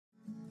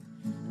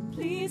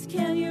Please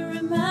can you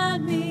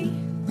remind me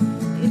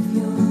if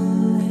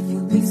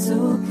you'll be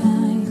so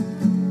kind,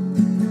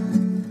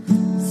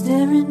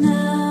 staring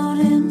out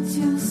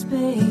into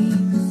space,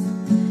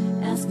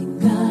 asking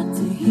God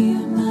to hear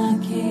my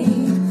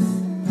case,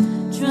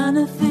 trying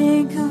to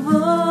think of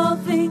all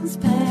things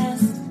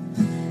past.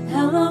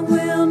 How long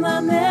will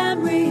my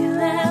memory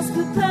last?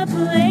 With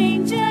purple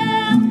angel,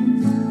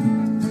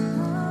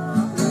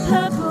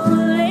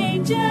 purple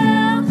angel,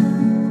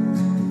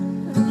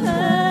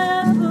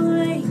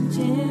 purple angel,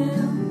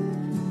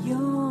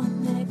 you're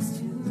next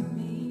to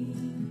me.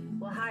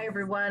 Well, hi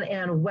everyone,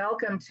 and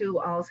welcome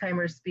to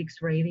Alzheimer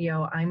Speaks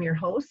Radio. I'm your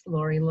host,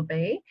 Lori La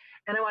Bey,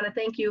 and I want to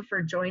thank you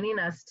for joining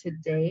us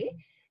today.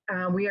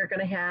 We are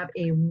going to have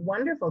a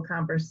wonderful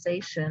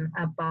conversation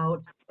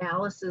about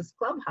Alice's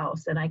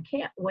Clubhouse, and I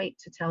can't wait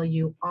to tell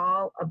you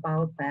all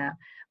about that.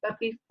 But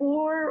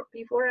before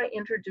I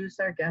introduce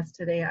our guest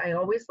today, I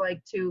always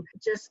like to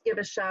just give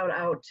a shout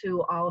out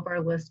to all of our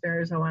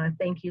listeners. I want to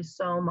thank you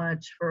so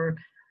much for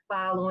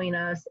following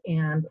us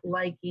and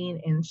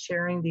liking and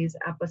sharing these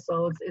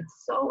episodes.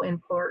 It's so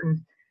important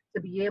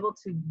to be able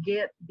to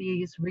get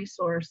these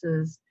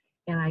resources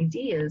and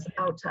ideas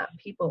out to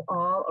people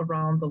all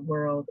around the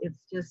world.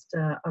 It's just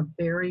a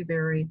very,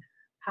 very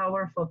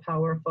powerful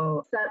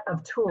set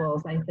of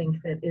tools, I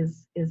think, that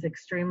is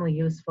extremely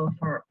useful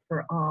for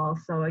all.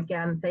 So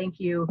again, thank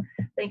you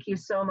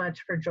so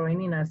much for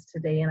joining us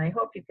today, and I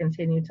hope you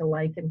continue to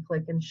like and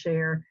click and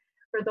share.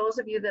 For those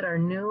of you that are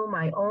new,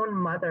 my own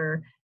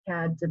mother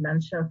had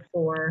dementia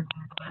for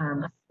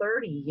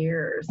 30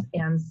 years,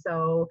 and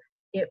so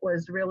it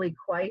was really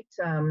quite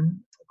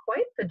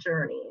the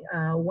journey,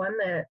 one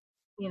that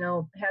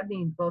had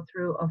me go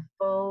through a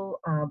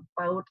full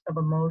bout of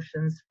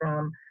emotions,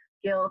 from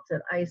guilt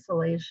and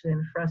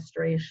isolation,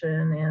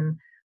 frustration,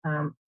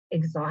 and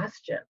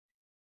exhaustion.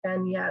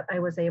 And yet I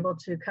was able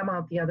to come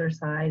out the other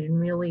side and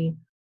really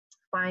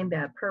find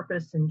that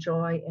purpose and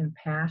joy and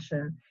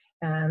passion.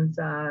 And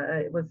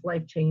it was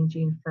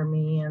life-changing for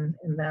me, and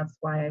that's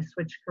why I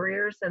switched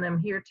careers, and I'm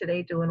here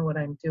today doing what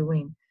I'm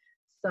doing.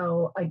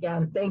 So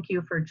again, thank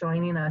you for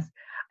joining us.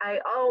 I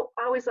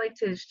always like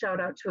to shout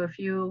out to a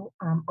few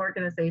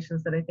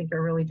organizations that I think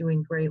are really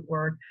doing great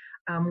work.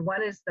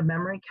 One is the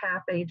Memory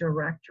Cafe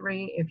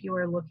Directory. If you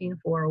are looking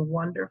for a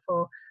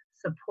wonderful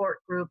support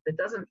group that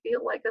doesn't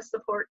feel like a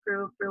support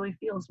group, really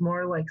feels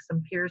more like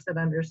some peers that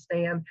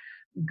understand,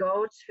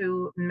 go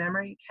to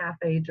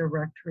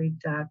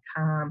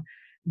memorycafedirectory.com.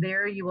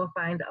 There you will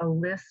find a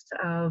list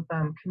of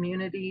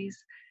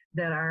communities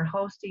that are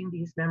hosting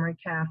these memory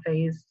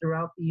cafes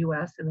throughout the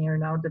U.S., and they are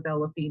now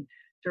developing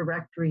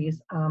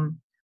directories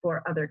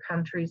for other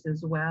countries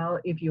as well.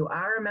 If you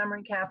are a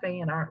memory cafe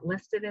and aren't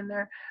listed in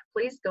there,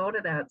 please go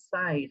to that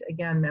site,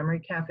 again,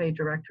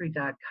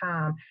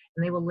 memorycafedirectory.com,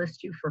 and they will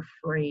list you for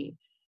free.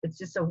 It's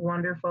just a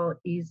wonderful,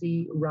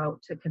 easy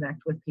route to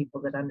connect with people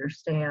that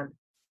understand.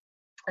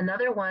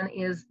 Another one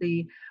is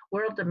the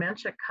World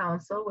Dementia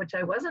Council, which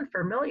I wasn't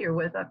familiar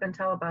with up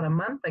until about a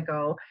month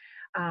ago,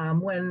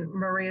 when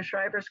Maria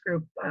Shriver's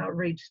group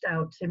reached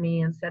out to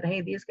me and said, hey,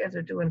 these guys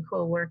are doing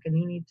cool work and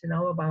you need to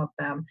know about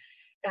them.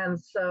 And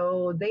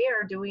so they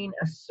are doing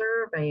a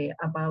survey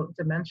about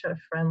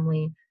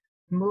dementia-friendly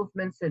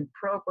movements and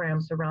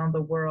programs around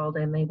the world,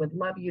 and they would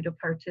love you to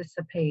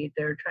participate.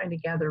 They're trying to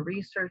gather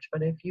research,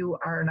 but if you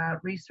are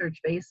not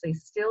research-based, they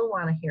still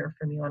want to hear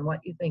from you on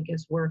what you think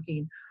is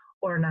working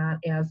or not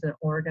as an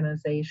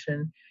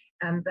organization.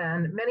 And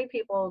then many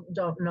people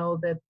don't know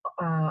that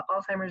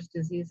Alzheimer's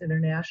Disease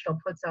International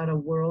puts out a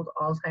World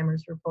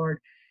Alzheimer's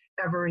Report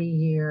every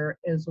year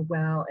as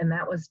well, and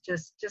that was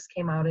just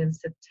came out in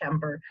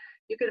September.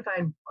 You can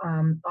find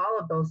all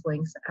of those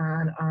links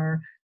on our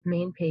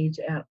main page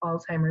at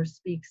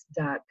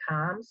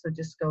alzheimerspeaks.com, so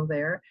just go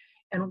there.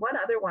 And one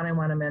other one I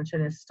want to mention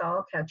is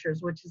Stall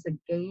Catchers, which is a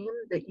game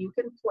that you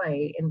can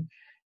play, and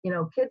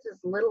kids as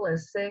little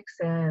as 6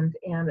 and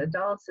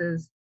adults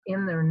as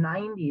in their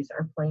 90s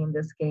are playing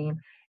this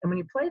game. And when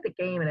you play the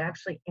game, it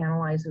actually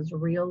analyzes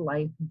real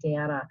life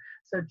data.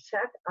 So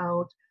check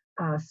out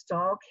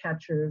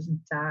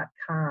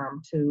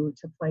stallcatchers.com to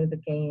play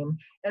the game.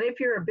 And if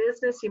you're a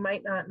business, you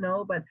might not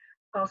know, but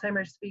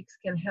Alzheimer Speaks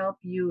can help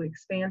you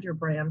expand your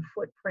brand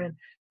footprint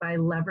by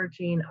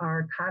leveraging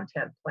our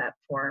content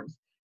platforms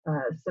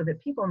so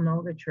that people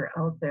know that you're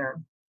out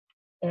there.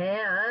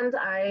 And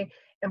I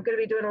am going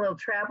to be doing a little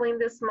traveling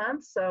this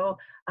month. So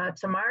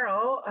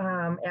tomorrow,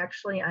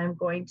 actually, I'm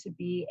going to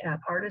be at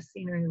Artist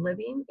Scenery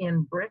Living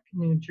in Brick,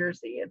 New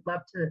Jersey. I'd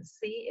love to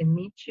see and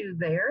meet you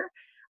there.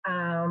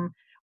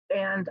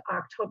 And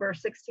October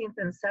 16th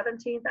and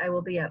 17th, I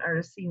will be at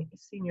Artist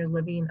Senior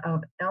Living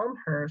of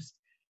Elmhurst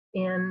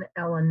in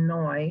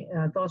Illinois.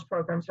 Those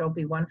programs will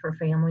be one for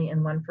family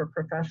and one for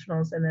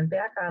professionals. And then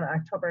back on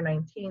October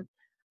 19th,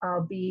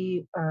 I'll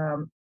be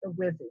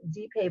with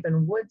Deep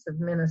Haven Woods of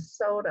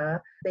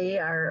Minnesota. They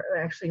are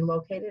actually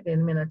located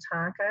in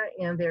Minnetonka,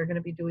 and they're going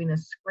to be doing a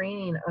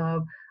screening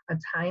of A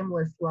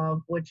Timeless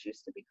Love, which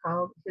used to be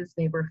called His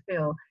Neighbor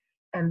Phil.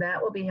 And that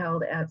will be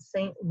held at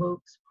St.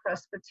 Luke's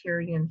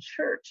Presbyterian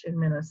Church in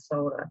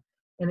Minnesota.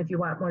 And if you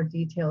want more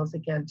details,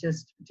 again,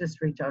 just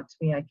reach out to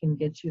me. I can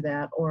get you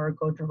that, or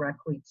go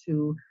directly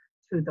to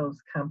those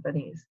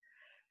companies.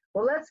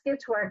 Well, let's get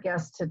to our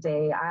guest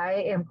today. I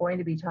am going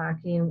to be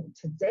talking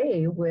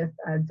today with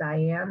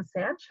Diane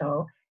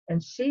Sancho,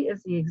 and she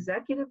is the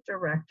executive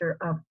director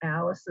of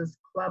Alice's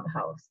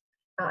Clubhouse.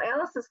 Now,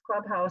 Alice's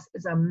Clubhouse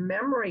is a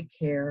memory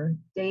care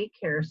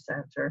daycare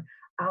center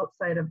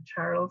outside of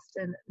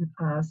Charleston,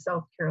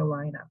 South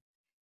Carolina.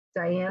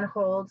 Diane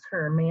holds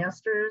her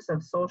master's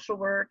of social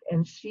work,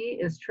 and she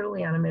is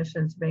truly on a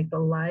mission to make the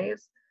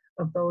lives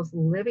of those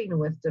living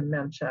with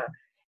dementia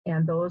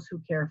and those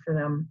who care for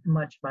them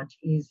much, much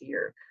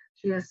easier.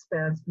 She has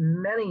spent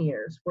many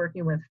years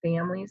working with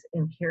families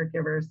and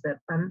caregivers that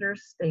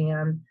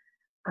understand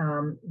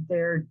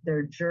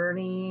their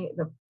journey,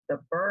 the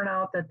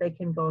burnout that they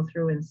can go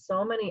through, and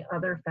so many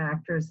other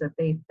factors that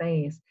they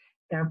face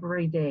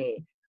every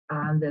day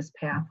on this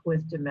path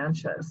with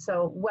dementia.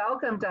 So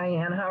welcome,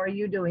 Diane. How are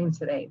you doing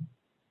today?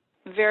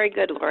 Very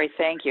good, Lori.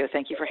 Thank you.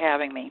 Thank you for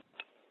having me.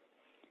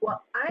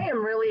 Well, I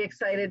am really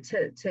excited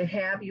to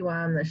have you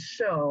on the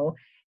show.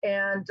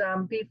 And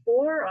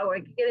before I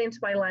get into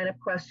my line of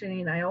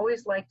questioning, I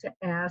always like to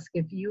ask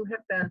if you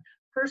have been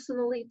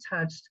personally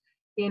touched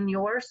in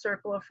your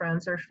circle of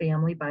friends or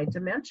family by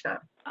dementia.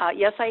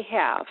 Yes, I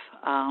have.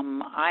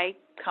 I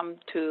come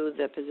to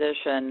the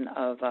position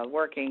of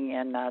working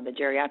in the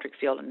geriatric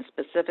field, and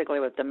specifically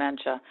with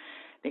dementia,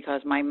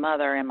 because my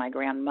mother and my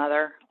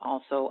grandmother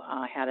also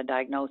had a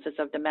diagnosis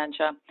of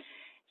dementia.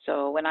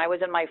 So when I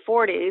was in my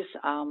 40s,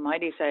 I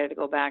decided to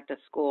go back to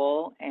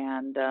school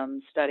and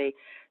study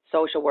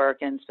social work,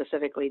 and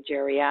specifically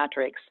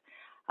geriatrics.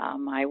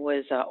 I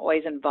was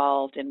always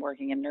involved in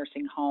working in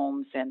nursing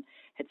homes and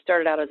had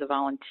started out as a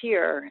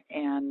volunteer,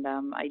 and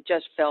I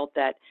just felt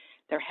that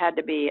there had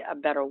to be a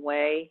better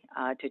way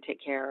to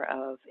take care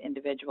of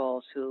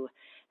individuals who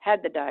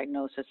had the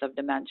diagnosis of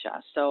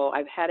dementia. So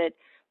I've had it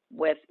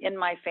within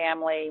my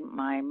family,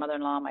 my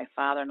mother-in-law, my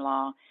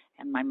father-in-law,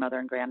 and my mother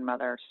and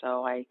grandmother.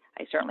 So I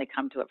certainly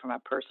come to it from a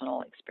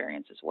personal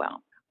experience as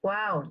well.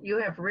 Wow, you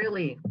have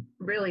really,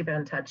 really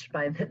been touched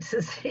by the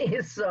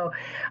disease. So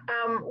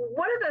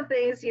one of the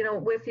things,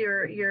 with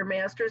your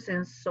master's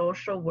in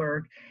social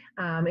work,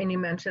 and you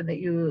mentioned that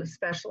you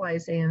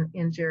specialize in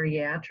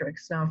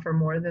geriatrics now for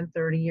more than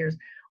 30 years.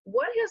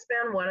 What has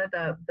been one of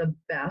the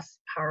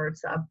best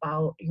parts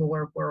about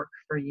your work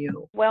for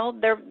you? Well,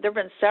 there have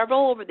been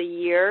several over the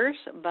years,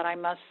 but I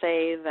must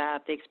say that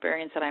the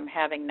experience that I'm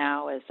having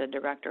now as the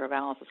director of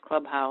Alice's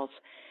Clubhouse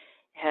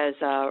has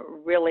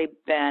really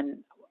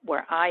been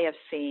where I have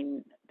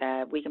seen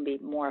that we can be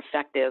more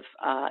effective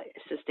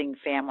assisting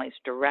families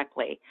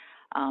directly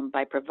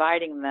by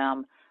providing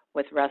them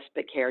with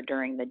respite care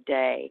during the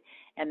day,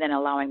 and then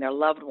allowing their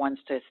loved ones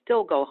to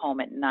still go home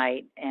at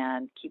night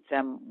and keep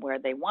them where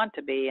they want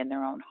to be in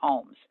their own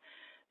homes.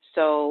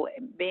 So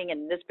being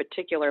in this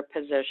particular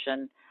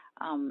position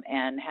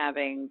and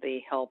having the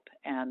help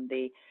and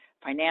the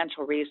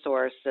financial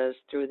resources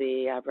through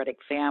the Reddick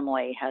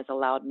family has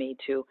allowed me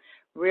to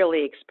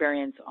really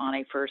experience on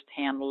a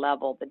first-hand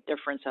level the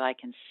difference that I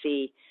can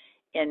see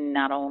in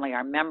not only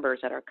our members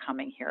that are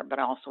coming here, but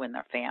also in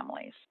their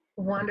families.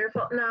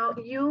 Wonderful. Now,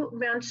 you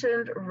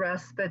mentioned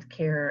respite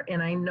care,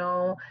 and I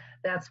know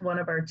that's one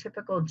of our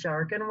typical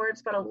jargon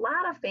words, but a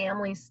lot of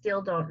families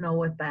still don't know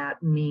what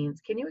that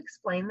means. Can you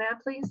explain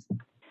that, please?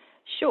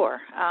 Sure.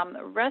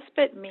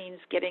 Respite means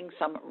getting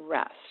some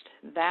rest.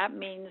 That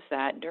means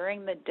that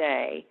during the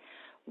day,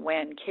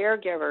 when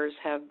caregivers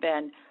have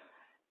been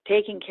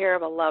taking care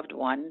of a loved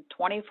one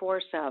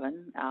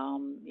 24/7,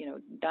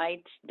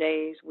 nights,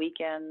 days,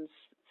 weekends,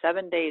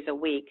 7 days a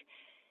week,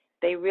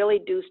 they really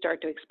do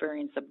start to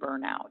experience a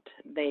burnout.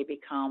 They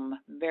become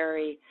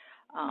very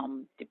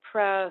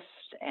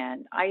depressed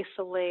and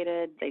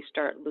isolated. They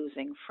start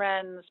losing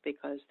friends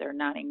because they're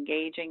not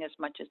engaging as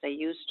much as they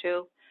used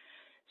to.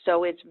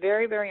 So it's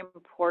very, very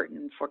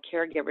important for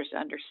caregivers to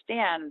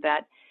understand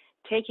that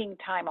taking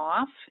time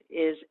off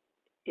is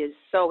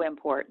so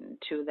important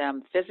to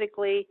them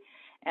physically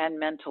and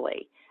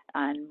mentally.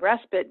 And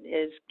respite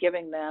is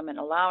giving them and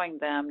allowing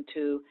them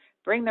to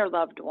bring their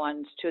loved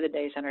ones to the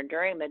day center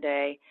during the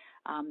day.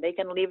 They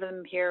can leave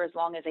them here as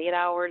long as 8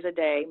 hours a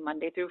day,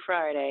 Monday through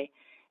Friday,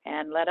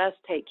 and let us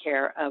take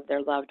care of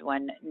their loved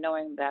one,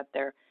 knowing that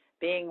they're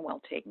being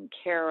well taken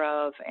care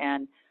of,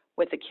 and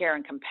with the care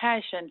and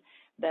compassion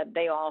that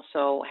they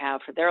also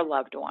have for their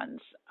loved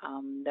ones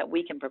that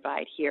we can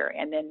provide here.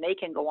 And then they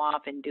can go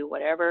off and do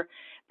whatever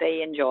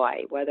they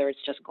enjoy, whether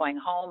it's just going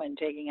home and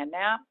taking a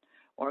nap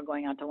or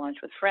going out to lunch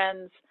with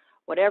friends,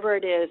 whatever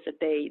it is that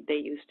they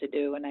used to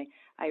do. And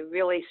I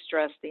really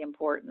stress the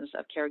importance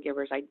of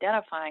caregivers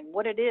identifying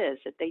what it is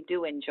that they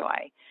do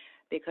enjoy,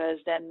 because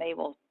then they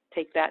will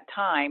take that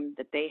time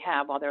that they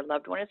have while their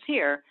loved one is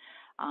here,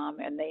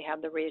 and they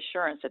have the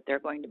reassurance that they're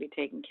going to be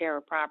taken care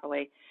of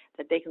properly,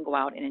 that they can go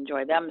out and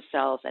enjoy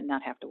themselves and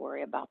not have to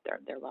worry about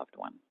their loved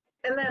one.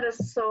 And that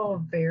is so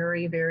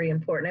very, very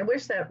important. I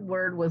wish that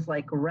word was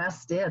like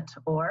rest it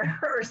or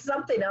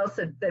something else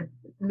that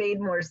made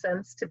more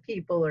sense to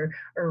people, or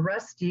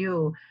rest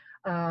you.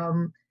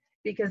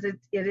 because it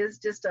is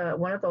just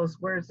one of those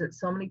words that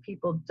so many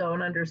people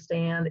don't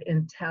understand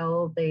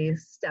until they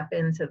step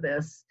into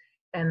this,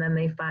 and then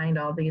they find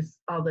all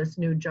this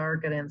new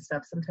jargon and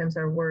stuff. Sometimes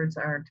our words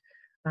aren't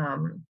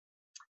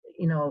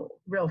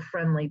real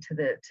friendly to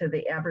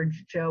the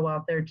average Joe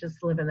out there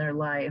just living their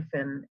life,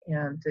 and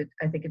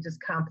I think it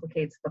just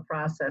complicates the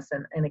process.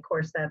 And of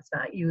course, that's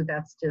not you.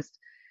 That's just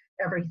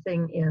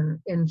everything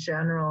in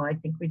general. I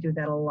think we do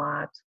that a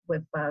lot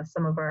with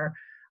some of our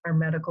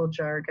medical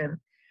jargon.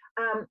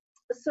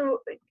 So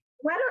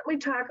why don't we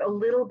talk a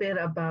little bit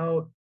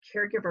about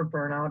caregiver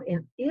burnout,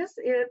 and is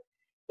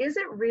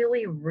it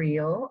really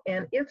real?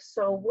 And if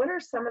so, what are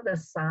some of the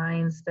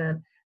signs that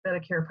a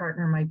care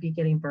partner might be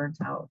getting burnt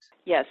out?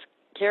 Yes,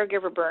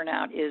 caregiver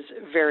burnout is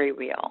very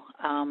real.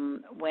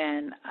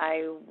 When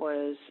I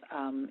was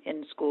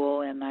in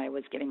school and I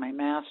was getting my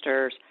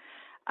master's,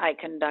 I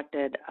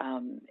conducted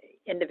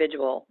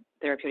individual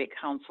therapeutic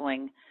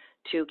counseling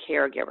to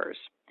caregivers.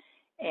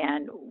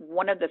 And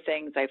one of the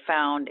things I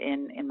found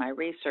in my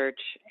research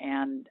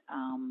and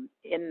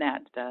in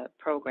that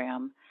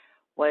program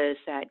was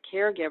that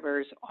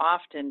caregivers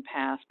often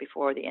pass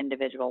before the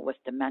individual with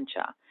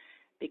dementia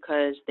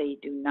because they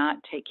do not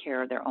take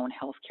care of their own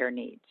health care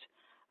needs.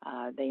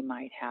 They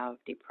might have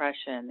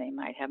depression, they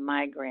might have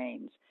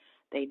migraines,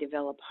 they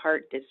develop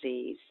heart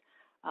disease,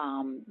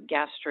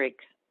 gastric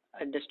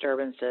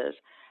disturbances,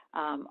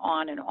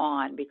 on and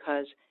on,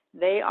 because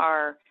they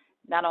are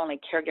not only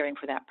caregiving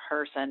for that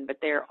person, but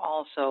they're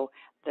also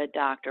the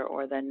doctor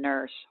or the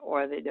nurse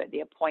or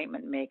the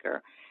appointment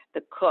maker,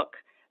 the cook,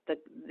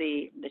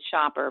 the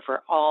shopper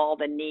for all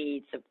the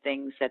needs of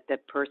things that the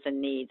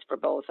person needs for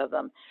both of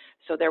them.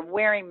 So they're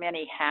wearing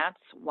many hats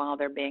while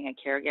they're being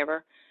a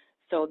caregiver.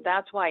 So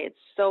that's why it's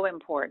so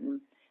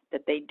important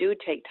that they do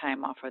take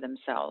time off for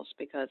themselves,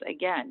 because,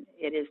 again,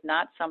 it is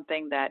not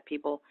something that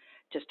people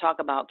just talk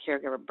about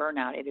caregiver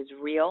burnout. It is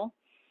real,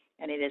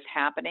 and it is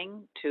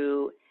happening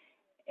to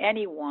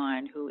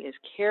anyone who is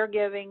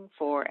caregiving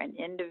for an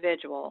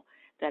individual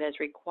that is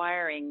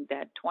requiring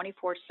that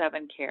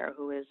 24/7 care,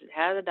 who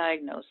has a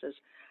diagnosis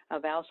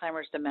of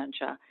Alzheimer's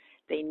dementia.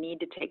 They need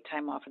to take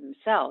time off of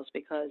themselves,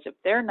 because if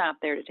they're not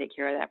there to take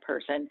care of that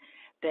person,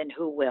 then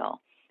who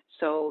will?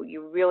 So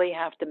you really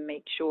have to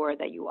make sure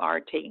that you are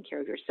taking care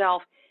of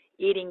yourself,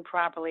 eating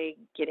properly,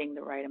 getting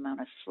the right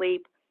amount of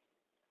sleep.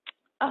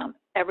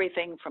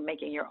 Everything from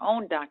making your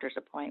own doctor's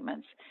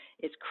appointments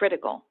is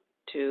critical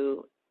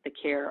to the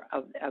care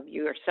of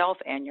yourself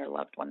and your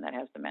loved one that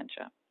has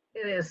dementia.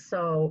 It is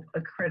so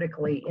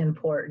critically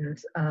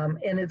important.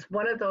 And it's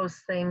one of those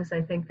things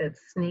I think that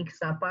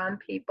sneaks up on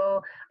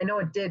people. I know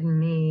it did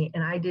me,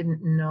 and I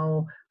didn't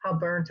know how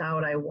burnt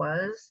out I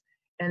was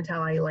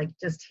until I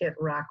just hit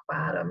rock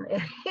bottom.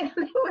 And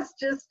it was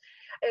just,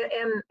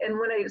 and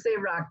when I say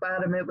rock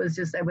bottom, it was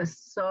just, I was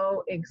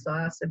so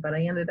exhausted, but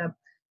I ended up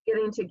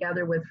getting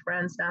together with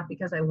friends, not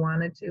because I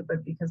wanted to,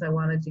 but because I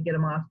wanted to get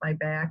them off my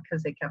back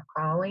because they kept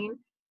calling.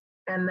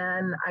 And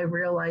then I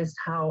realized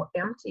how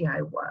empty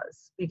I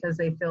was because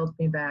they filled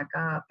me back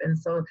up. And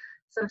so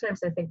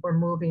sometimes I think we're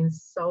moving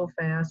so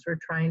fast, we're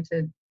trying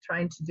to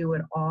do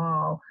it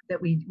all,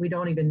 that we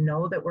don't even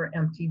know that we're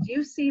empty. Do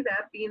you see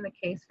that being the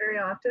case very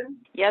often?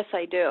 Yes,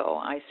 I do.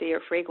 I see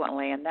it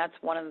frequently, and that's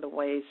one of the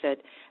ways that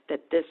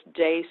this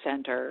day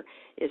center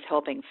is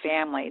helping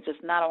families.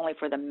 It's not only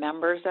for the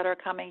members that are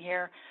coming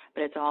here,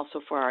 but it's also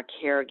for our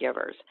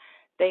caregivers.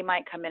 They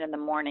might come in the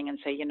morning and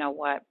say, you know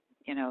what,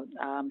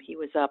 he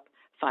was up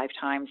 5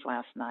 times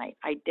last night.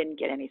 I didn't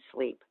get any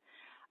sleep.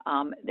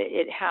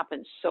 It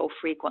happens so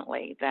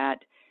frequently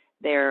that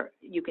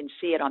you can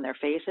see it on their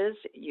faces.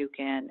 You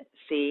can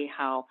see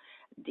how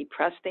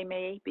depressed they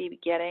may be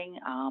getting.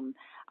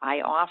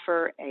 I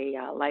offer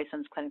a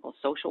licensed clinical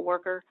social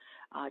worker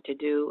to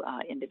do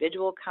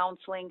individual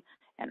counseling,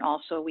 and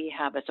also we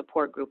have a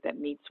support group that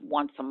meets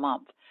once a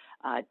month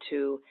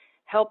to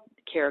help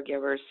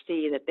caregivers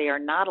see that they are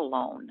not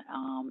alone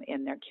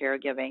in their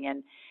caregiving.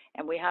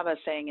 And we have a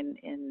saying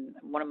in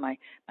one of my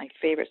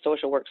favorite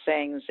social work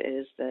sayings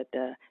is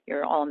that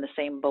you're all in the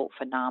same boat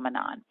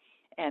phenomenon.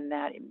 And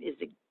that is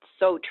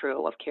so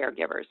true of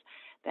caregivers,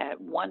 that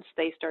once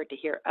they start to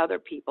hear other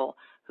people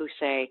who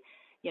say,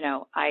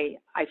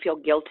 I feel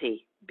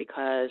guilty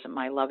because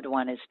my loved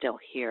one is still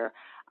here.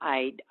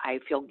 I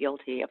feel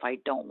guilty if I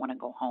don't want to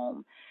go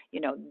home.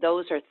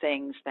 Those are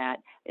things that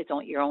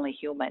you're only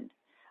human.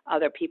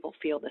 Other people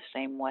feel the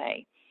same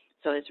way.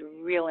 So it's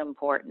real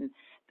important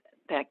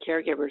that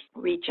caregivers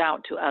reach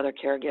out to other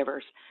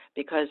caregivers,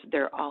 because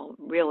they're all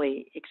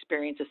really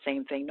experience the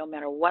same thing, no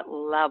matter what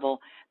level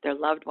their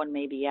loved one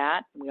may be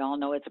at. We all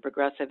know it's a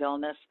progressive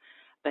illness,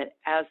 but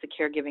as the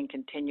caregiving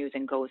continues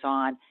and goes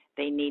on,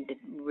 they need to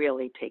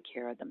really take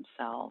care of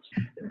themselves.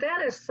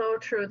 That is so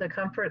true, the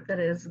comfort that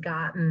is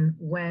gotten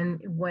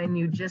when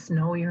you just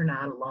know you're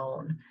not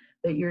alone,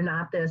 that you're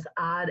not this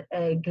odd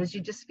egg, because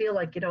you just feel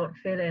like you don't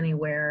fit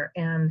anywhere.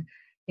 And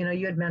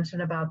you had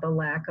mentioned about the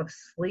lack of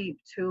sleep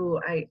too.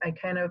 I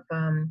kind of,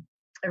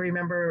 I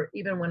remember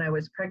even when I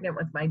was pregnant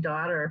with my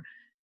daughter,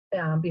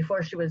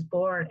 before she was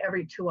born,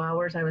 every 2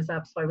 hours I was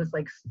up. So I was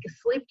like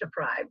sleep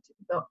deprived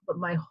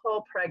my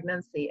whole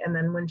pregnancy. And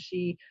then when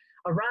she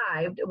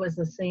arrived, it was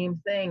the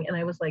same thing. And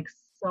I was like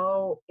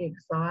so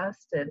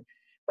exhausted,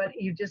 but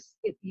you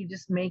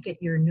just make it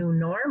your new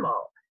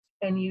normal,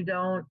 and you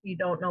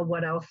don't know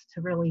what else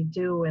to really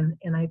do.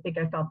 And I think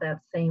I felt that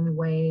same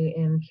way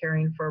in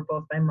caring for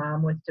both my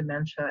mom with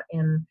dementia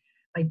and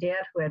my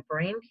dad who had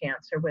brain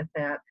cancer with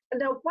that. And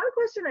now one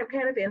question I'm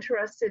kind of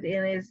interested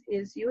in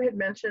is you had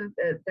mentioned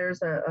that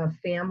there's a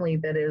family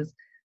that is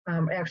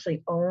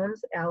actually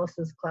owns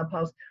Alice's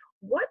Clubhouse.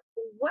 What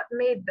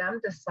made them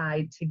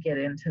decide to get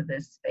into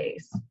this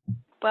space?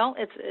 Well,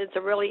 it's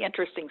a really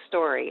interesting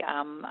story.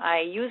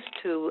 I used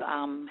to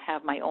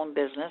have my own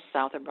business,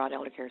 South and Broad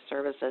Elder Care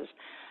Services,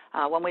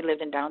 when we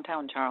lived in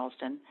downtown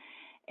Charleston,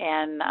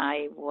 and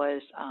I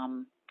was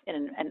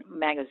in a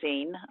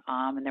magazine,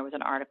 and there was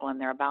an article in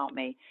there about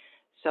me.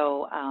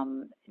 So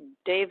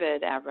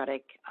David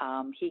Avretic,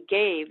 he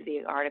gave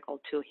the article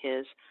to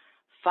his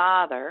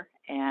father,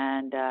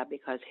 and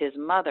because his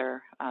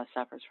mother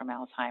suffers from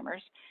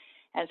Alzheimer's.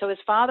 And so his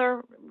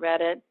father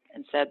read it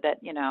and said that,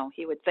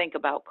 he would think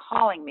about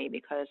calling me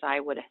because I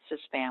would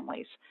assist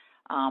families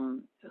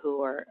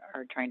who are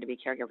trying to be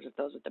caregivers of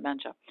those with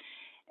dementia.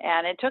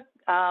 And it took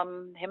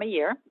him a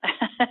year,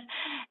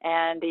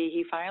 and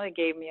he finally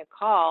gave me a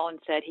call and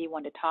said he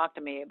wanted to talk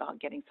to me about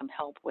getting some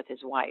help with his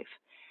wife.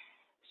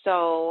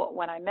 So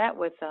when I met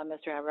with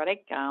Mr.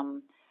 Avretic,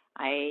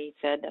 I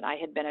said that I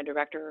had been a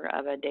director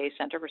of a day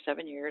center for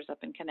 7 years up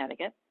in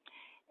Connecticut,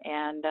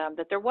 and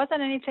that there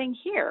wasn't anything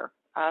here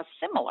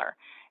similar.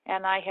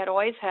 And I had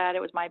always had,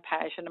 it was my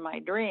passion and my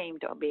dream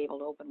to be able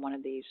to open one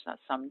of these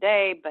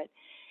someday, but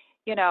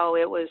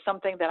it was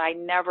something that I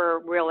never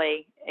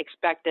really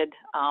expected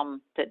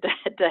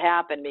to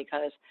happen,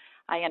 because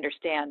I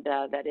understand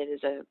that it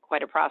is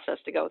quite a process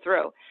to go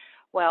through.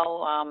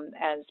 Well,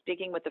 as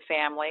speaking with the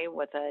family,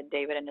 with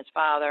David and his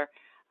father,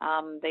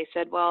 they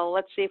said, well,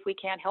 let's see if we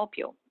can't help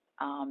you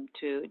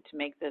to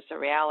make this a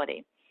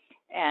reality.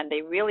 And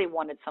they really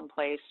wanted some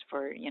place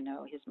for,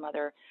 his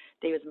mother,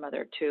 David's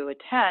mother, to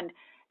attend,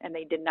 and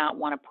they did not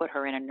want to put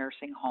her in a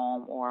nursing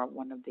home or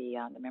one of the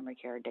memory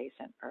care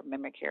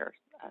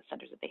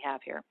centers that they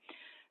have here.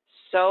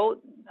 So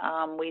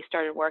we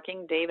started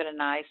working. David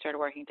and I started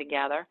working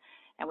together,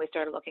 and we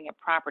started looking at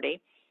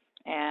property,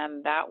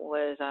 and that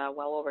was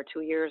well over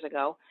 2 years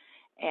ago.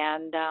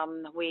 And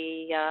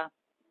we,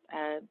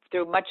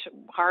 through much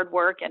hard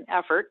work and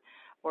effort,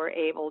 were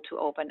able to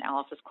open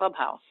Alice's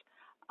Clubhouse.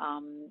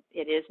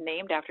 It is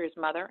named after his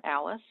mother,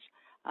 Alice.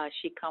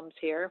 She comes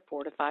here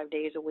 4 to 5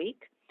 days a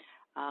week.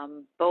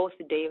 Both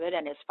David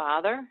and his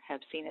father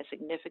have seen a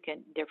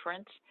significant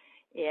difference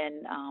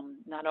in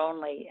not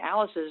only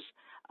Alice's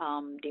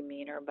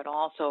demeanor, but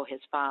also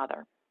his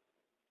father,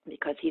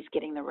 because he's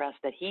getting the rest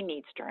that he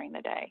needs during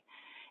the day.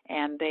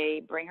 And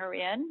they bring her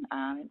in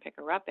and pick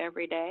her up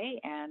every day,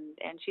 and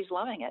she's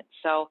loving it.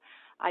 So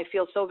I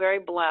feel so very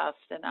blessed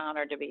and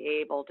honored to be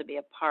able to be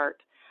a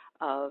part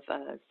of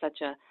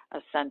such a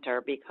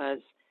center, because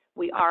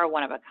we are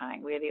one of a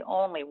kind. We are the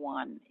only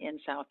one in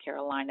South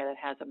Carolina that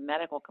has a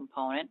medical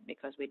component,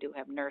 because we do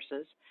have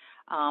nurses,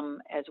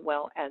 as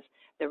well as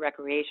the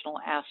recreational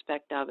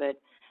aspect of it.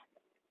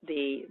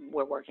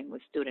 We're working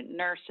with student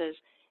nurses.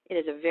 It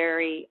is a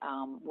very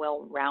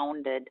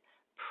well-rounded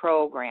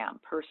program,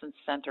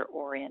 person-center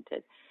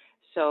oriented.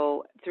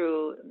 So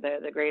through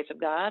the grace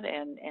of God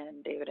and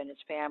David and his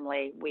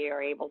family, we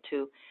are able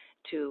to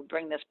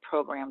bring this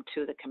program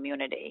to the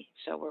community.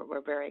 So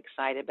we're very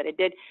excited. But it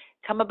did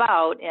come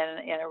about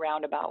in a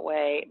roundabout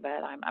way,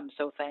 but I'm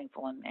so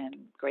thankful and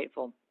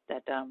grateful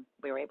that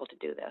we were able to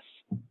do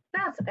this.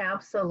 That's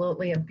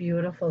absolutely a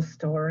beautiful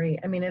story.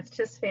 I mean, it's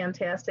just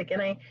fantastic.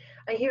 And I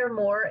hear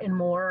more and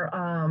more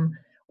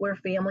where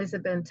families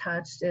have been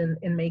touched in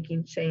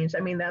making change.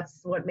 I mean,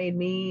 that's what made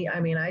me,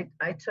 I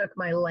took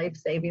my life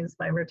savings,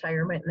 my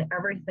retirement, and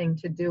everything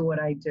to do what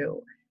I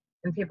do.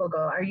 And people go,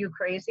 are you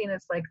crazy? And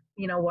it's like,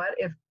 you know what,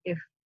 if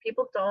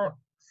people don't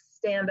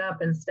stand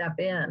up and step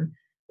in,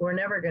 we're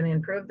never going to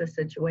improve the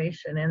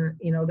situation. And,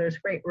 there's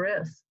great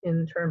risk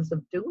in terms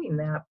of doing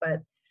that.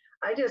 But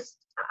I just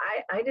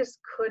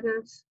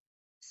couldn't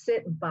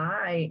sit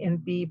by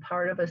and be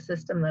part of a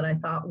system that I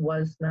thought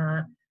was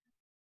not,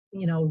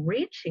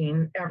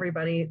 reaching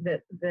everybody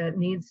that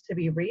needs to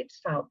be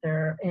reached out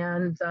there.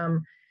 And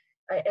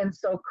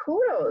so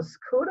kudos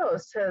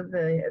to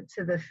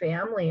the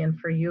family and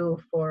for you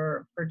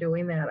for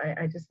doing that.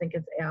 I just think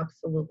it's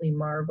absolutely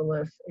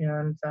marvelous.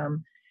 And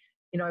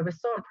I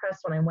was so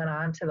impressed when I went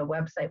on to the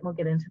website. We'll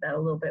get into that a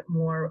little bit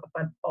more,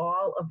 but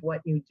all of what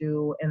you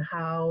do and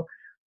how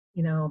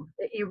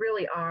you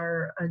really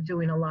are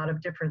doing a lot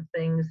of different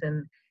things.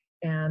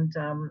 And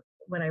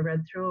when I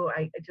read through,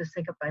 I just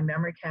think of my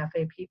Memory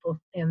Cafe people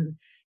and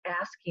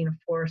asking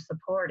for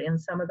support in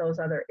some of those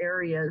other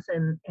areas.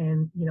 And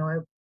I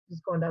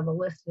was going down the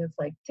list, and it's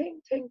like,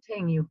 ting, ting,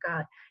 ting, you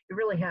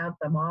really have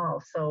them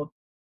all. So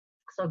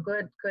So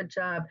good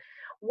job.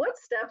 What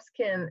steps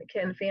can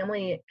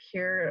family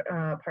care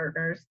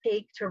partners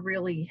take to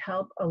really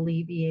help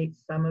alleviate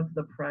some of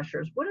the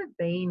pressures? What do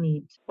they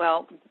need?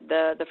 Well,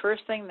 the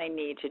first thing they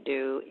need to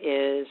do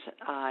is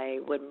I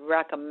would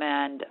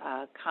recommend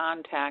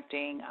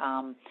contacting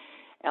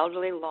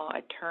elderly law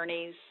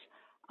attorneys.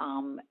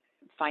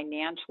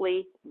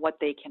 Financially, what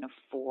they can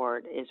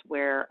afford is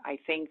where I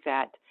think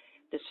that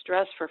the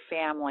stress for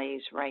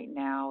families right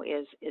now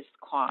is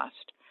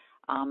cost.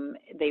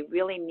 They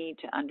really need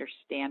to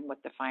understand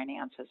what the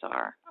finances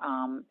are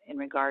in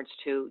regards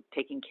to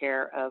taking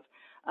care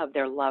of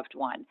their loved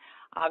one.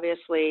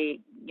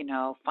 Obviously,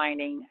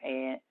 finding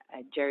a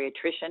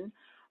geriatrician.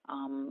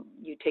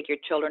 You take your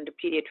children to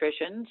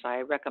pediatricians.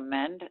 I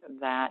recommend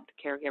that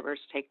caregivers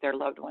take their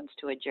loved ones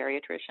to a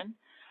geriatrician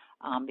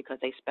because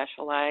they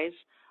specialize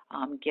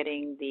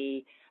getting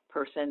the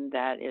person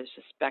that is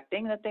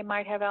suspecting that they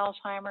might have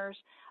Alzheimer's.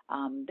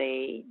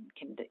 They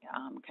can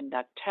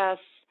conduct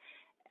tests.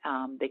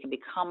 They can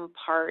become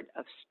part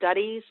of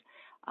studies.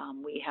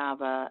 We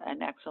have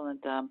an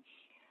excellent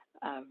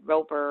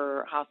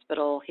Roper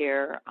Hospital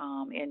here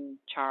in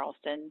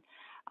Charleston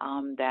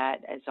that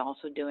is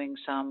also doing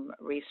some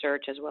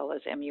research, as well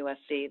as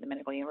MUSC, the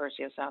Medical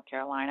University of South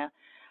Carolina.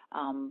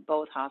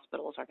 Both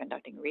hospitals are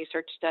conducting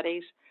research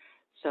studies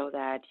so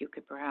that you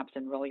could perhaps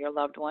enroll your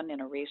loved one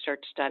in a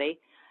research study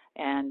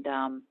and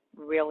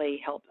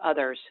really help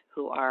others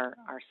who are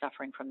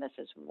suffering from this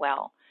as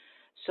well.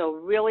 So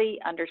really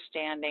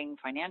understanding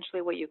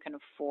financially what you can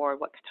afford,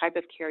 what type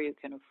of care you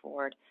can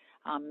afford,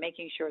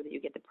 making sure that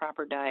you get the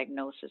proper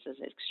diagnosis is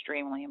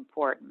extremely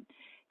important.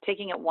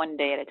 Taking it one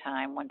day at a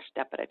time, one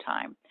step at a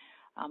time.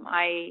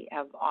 I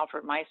have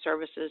offered my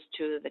services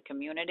to the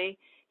community,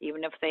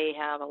 even if they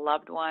have a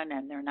loved one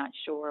and they're not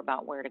sure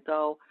about where to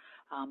go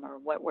or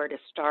where to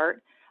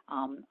start.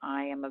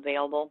 I am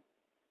available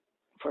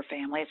for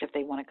families if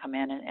they want to come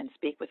in and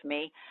speak with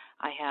me.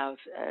 I have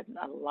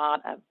a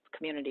lot of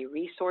community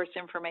resource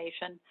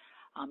information.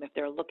 If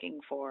they're looking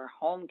for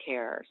home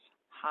cares,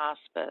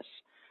 hospice,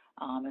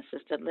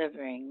 assisted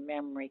living,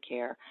 memory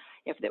care,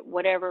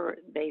 whatever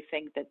they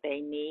think that they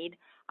need,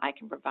 I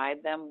can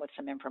provide them with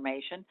some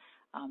information.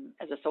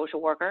 As a social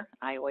worker,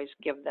 I always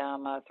give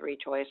them 3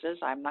 choices.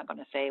 I'm not going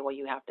to say, well,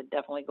 you have to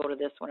definitely go to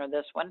this one or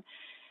this one,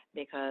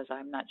 because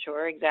I'm not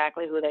sure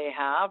exactly who they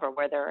have or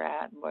where they're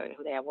at,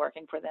 who they have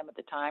working for them at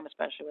the time,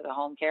 especially with a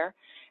home care.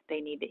 They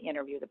need to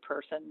interview the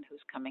person who's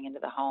coming into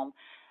the home.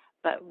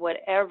 But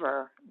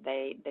whatever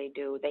they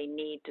do, they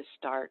need to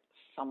start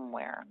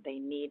somewhere. They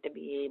need to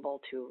be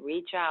able to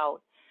reach out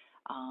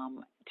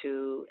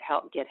to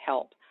get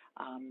help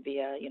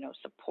via,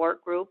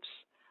 support groups.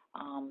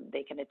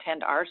 They can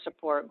attend our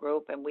support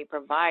group, and we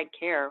provide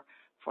care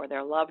for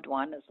their loved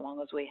one as long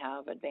as we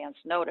have advance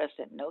notice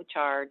at no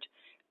charge.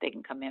 They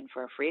can come in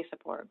for a free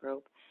support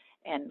group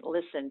and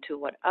listen to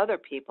what other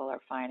people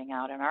are finding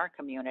out in our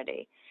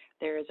community.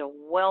 There is a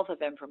wealth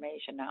of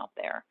information out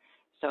there.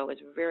 So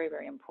it's very,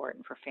 very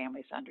important for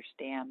families to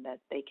understand that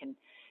they can,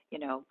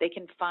 they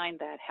can find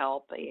that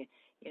help,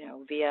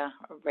 via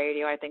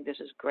radio. I think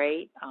this is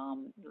great,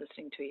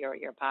 listening to your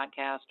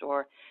podcast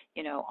or,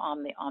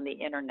 on the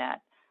internet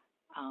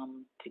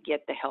to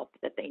get the help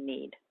that they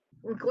need.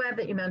 I'm glad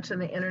that you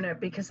mentioned the internet,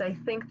 because I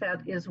think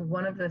that is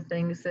one of the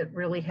things that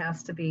really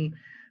has to be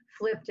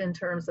flipped in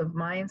terms of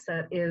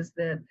mindset, is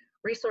that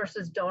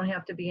resources don't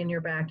have to be in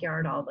your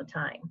backyard all the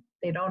time.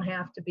 They don't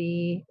have to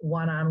be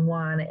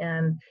one-on-one,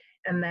 and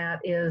that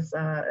is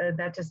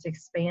that just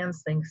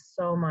expands things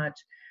so much.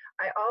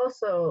 I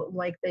also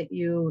like that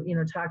you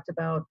talked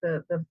about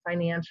the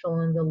financial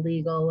and the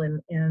legal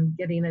and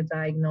getting a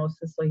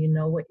diagnosis so you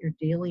know what you're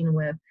dealing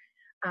with.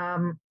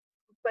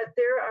 But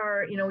there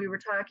are, we were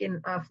talking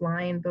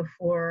offline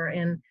before,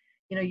 and,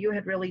 you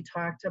had really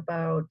talked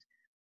about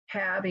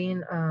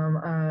having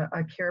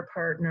a care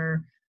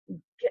partner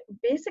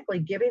basically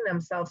giving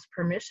themselves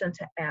permission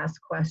to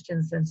ask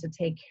questions and to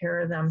take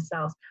care of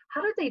themselves.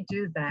 How do they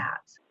do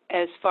that?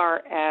 As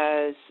far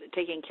as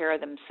taking care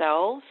of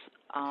themselves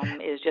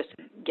is just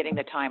getting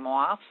the time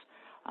off,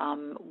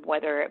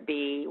 whether it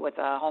be with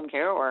a home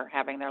care or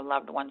having their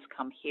loved ones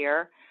come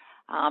here.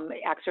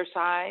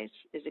 Exercise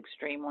is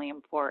extremely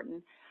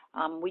important.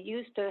 We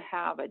used to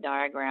have a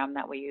diagram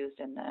that we used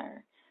in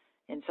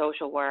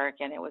social work,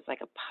 and it was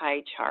like a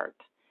pie chart.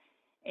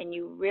 And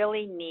you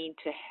really need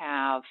to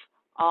have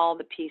all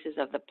the pieces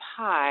of the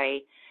pie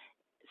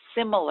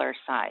similar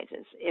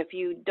sizes. If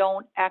you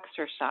don't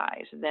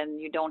exercise, then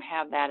you don't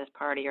have that as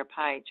part of your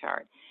pie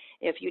chart.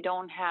 If you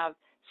don't have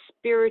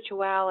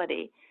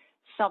spirituality,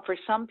 for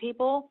some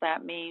people,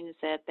 that means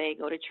that they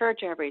go to church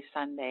every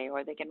Sunday,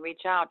 or they can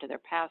reach out to their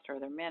pastor or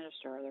their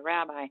minister or their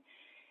rabbi.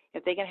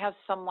 If they can have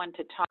someone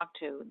to talk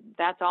to,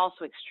 that's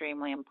also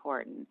extremely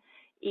important.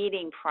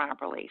 Eating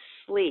properly,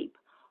 sleep,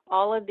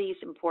 all of these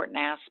important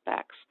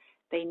aspects,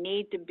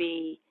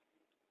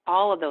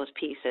 all of those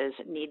pieces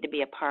need to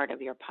be a part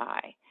of your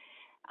pie.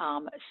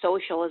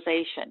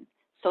 Socialization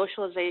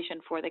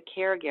for the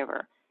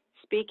caregiver,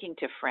 speaking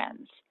to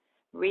friends,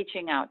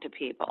 reaching out to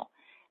people.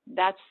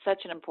 that's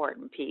such an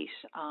important piece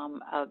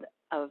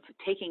of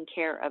taking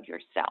care of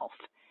yourself.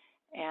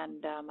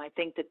 And I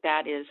think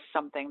that is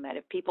something that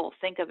if people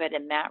think of it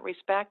in that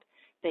respect,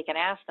 they can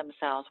ask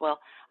themselves, well,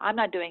 I'm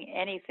not doing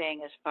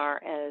anything as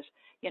far as,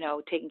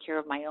 taking care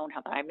of my own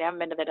health. I haven't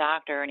been to the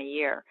doctor in a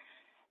year.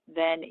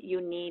 Then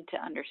you need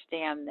to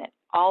understand that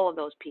all of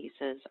those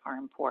pieces are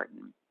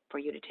important for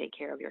you to take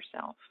care of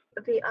yourself.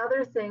 The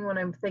other thing when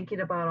I'm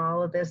thinking about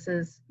all of this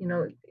is,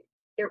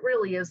 it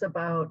really is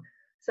about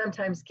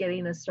sometimes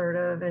getting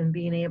assertive and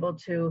being able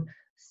to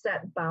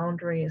set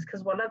boundaries.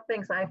 Because one of the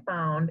things I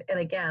found, and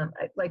again,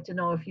 I'd like to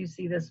know if you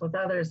see this with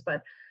others,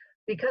 but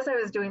because I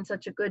was doing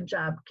such a good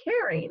job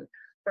caring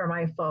for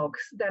my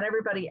folks, then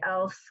everybody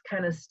else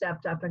kind of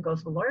stepped up and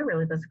goes, well, Lori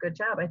really does a good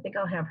job. I think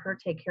I'll have her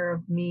take care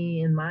of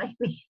me and my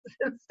needs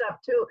and stuff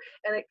too.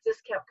 And it just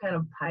kept kind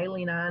of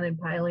piling on and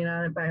piling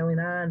on and piling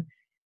on.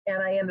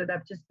 And I ended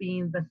up just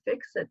being the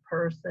fix-it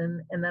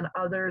person, and then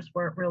others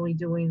weren't really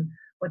doing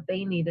what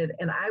they needed.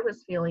 And I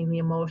was feeling the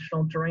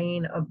emotional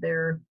drain of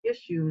their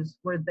issues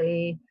where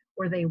they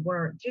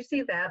weren't. Do you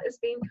see that as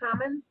being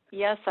common?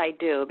 Yes, I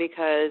do,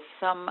 because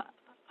some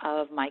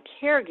of my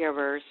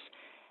caregivers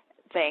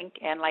think,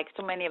 and like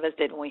so many of us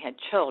did when we had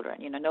children,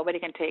 nobody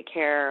can take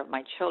care of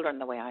my children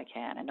the way I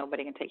can, and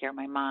nobody can take care of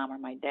my mom or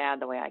my dad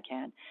the way I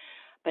can.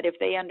 But if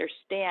they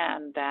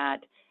understand that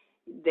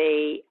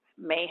they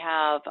may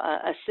have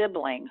a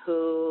sibling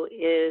who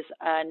is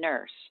a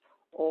nurse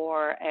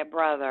or a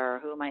brother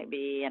who might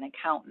be an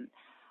accountant,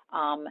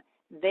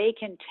 they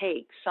can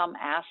take some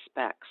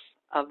aspects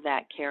of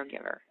that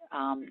caregiver,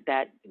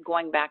 that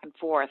going back and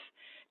forth,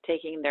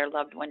 taking their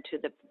loved one to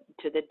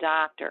the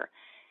doctor.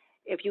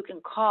 If you can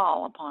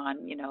call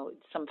upon,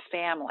 some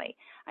family.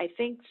 I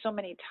think so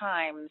many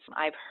times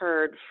I've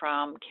heard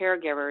from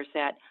caregivers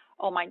that,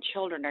 oh, my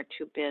children are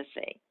too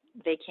busy.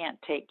 They can't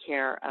take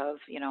care of,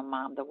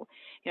 mom,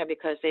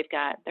 because they've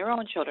got their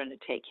own children to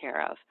take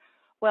care of.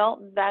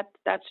 Well,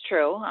 that's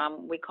true.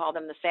 We call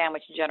them the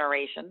sandwich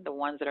generation, the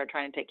ones that are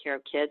trying to take care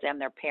of kids and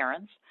their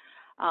parents.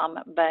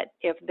 But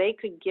if they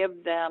could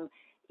give them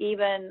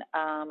even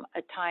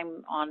a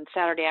time on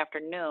Saturday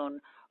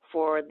afternoon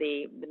for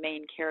the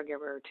main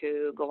caregiver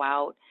to go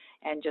out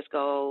and just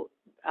go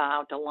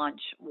out to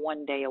lunch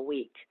one day a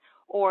week,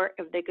 or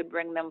if they could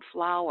bring them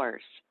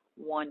flowers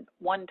one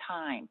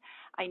time.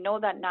 I know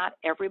that not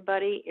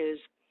everybody is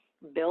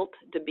built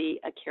to be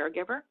a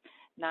caregiver.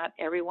 Not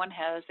everyone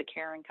has the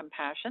care and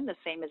compassion, the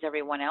same as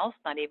everyone else,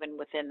 not even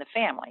within the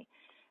family.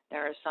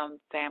 There are some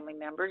family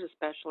members,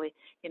 especially,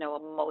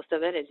 most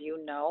of it, as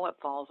you know, it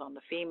falls on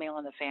the female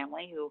in the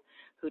family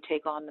who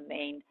take on the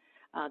main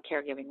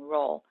caregiving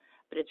role.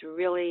 But it's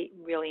really,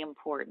 really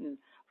important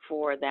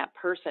for that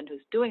person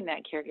who's doing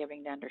that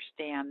caregiving to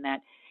understand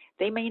that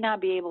they may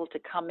not be able to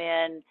come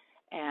in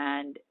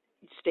and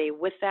stay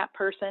with that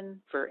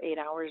person for 8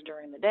 hours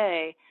during the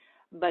day,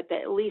 but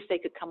that at least they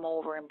could come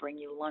over and bring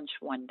you lunch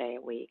one day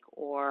a week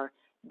or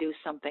do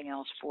something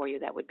else for you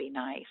that would be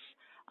nice.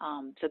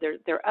 So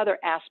there are other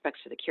aspects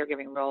to the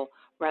caregiving role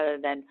rather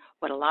than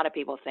what a lot of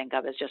people think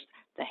of as just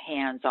the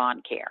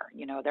hands-on care.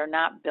 They're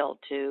not built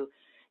to,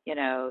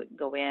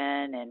 go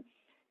in and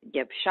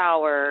give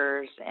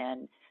showers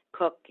and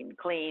cook and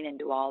clean and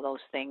do all those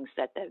things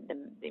that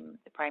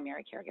the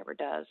primary caregiver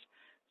does.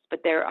 But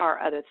there are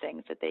other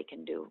things that they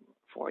can do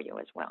for you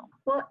as well.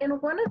 Well,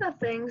 and one of the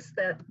things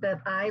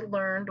that I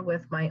learned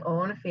with my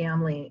own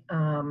family,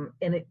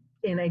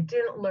 and I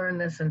didn't learn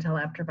this until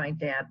after my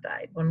dad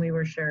died, when we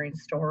were sharing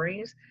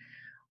stories,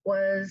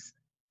 was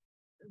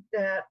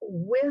that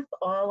with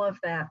all of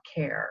that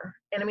care,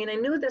 and I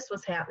knew this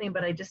was happening,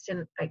 but I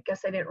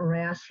guess I didn't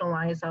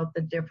rationalize out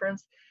the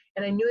difference.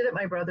 And I knew that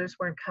my brothers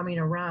weren't coming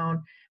around,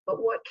 but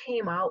what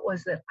came out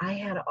was that I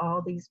had all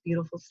these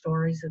beautiful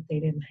stories that they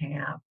didn't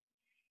have.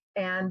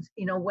 And,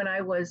 when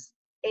I was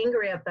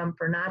angry at them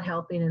for not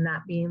helping and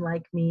not being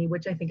like me,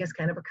 which I think is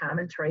kind of a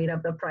common trait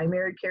of the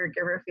primary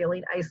caregiver,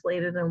 feeling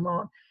isolated and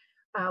alone,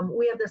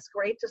 we had this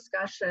great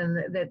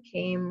discussion that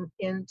came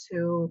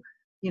into,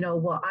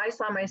 I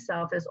saw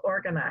myself as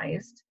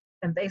organized,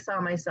 and they saw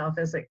me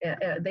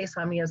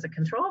as a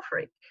control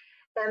freak.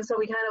 And so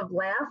we kind of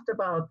laughed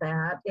about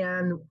that,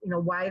 and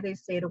why they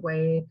stayed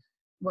away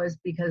was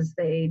because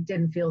they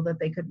didn't feel that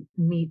they could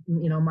meet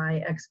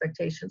my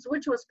expectations,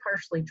 which was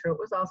partially true. It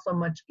was also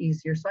much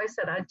easier. So I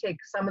said I'd take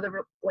some of the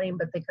blame,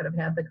 but they could have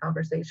had the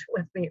conversation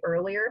with me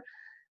earlier.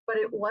 But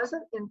it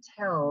wasn't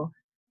until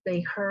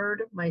they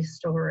heard my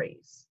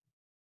stories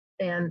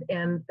and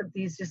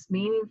these just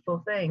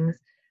meaningful things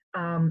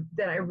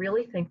that I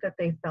really think that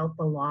they felt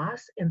the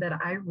loss, and that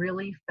I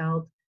really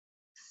felt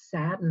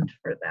saddened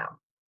for them.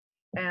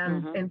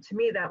 And to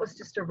me, that was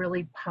just a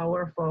really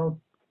powerful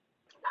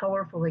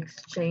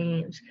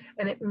exchange.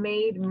 And it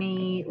made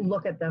me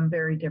look at them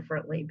very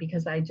differently,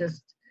 because I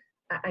just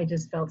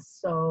felt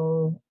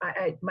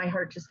my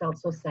heart just felt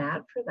so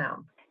sad for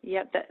them.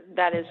 Yeah,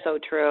 that is so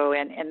true.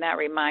 And that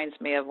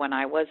reminds me of when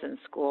I was in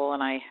school,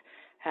 and I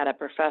had a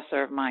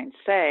professor of mine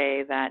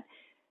say that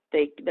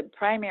the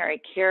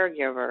primary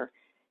caregiver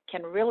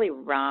can really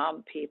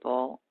rob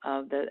people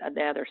of the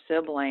other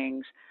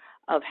siblings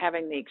of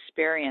having the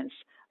experience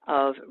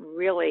of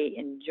really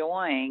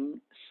enjoying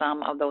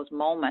some of those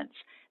moments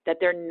that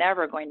they're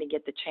never going to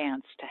get the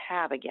chance to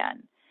have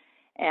again.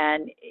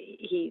 And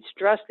he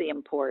stressed the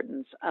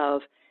importance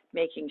of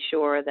making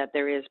sure that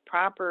there is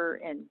proper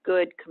and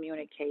good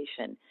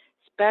communication,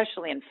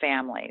 especially in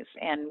families.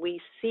 And we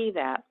see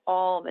that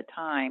all the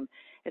time,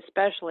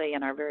 especially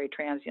in our very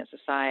transient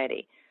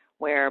society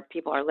where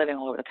people are living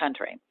all over the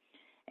country.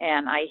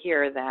 And I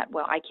hear that,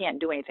 well, I can't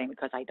do anything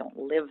because I don't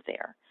live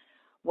there.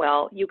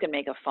 Well, you can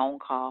make a phone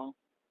call.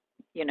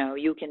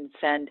 You can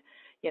send,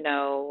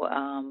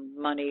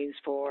 monies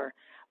for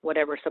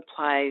whatever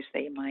supplies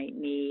they might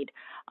need.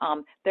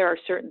 There are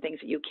certain things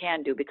that you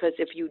can do, because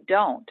if you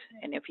don't,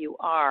 and if you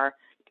are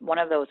one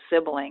of those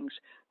siblings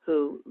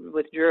who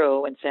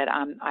withdrew and said,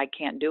 I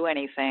can't do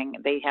anything,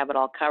 they have it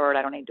all covered,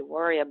 I don't need to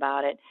worry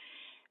about it,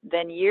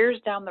 then years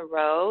down the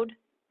road,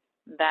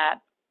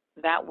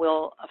 that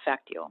will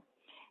affect you.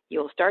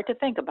 You'll start to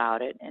think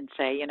about it and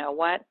say, you know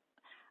what,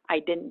 I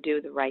didn't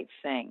do the right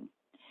thing.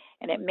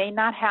 And it may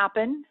not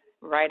happen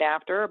right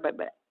after, but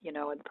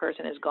the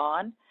person is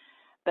gone.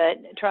 But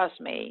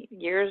trust me,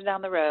 years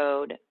down the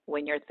road,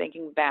 when you're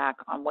thinking back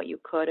on what you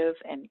could have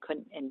and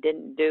couldn't and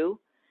didn't do,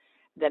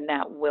 then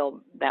that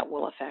will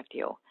affect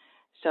you.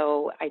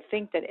 So I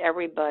think that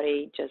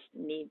everybody just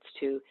needs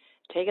to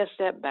take a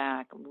step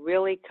back,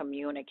 really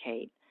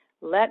communicate,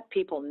 let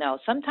people know.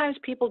 Sometimes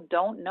people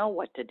don't know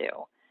what to do.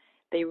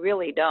 They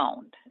really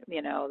don't.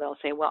 They'll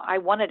say, well, I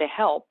wanted to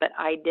help, but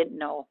I didn't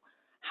know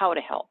how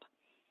to help.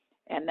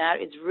 And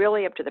that is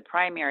really up to the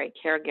primary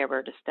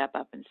caregiver to step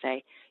up and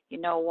say, you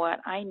know what,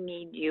 I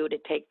need you to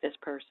take this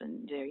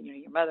person,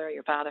 your mother or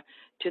your father,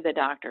 to the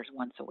doctors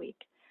once a week.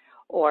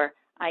 Or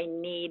I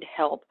need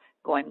help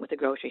going with the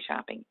grocery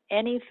shopping.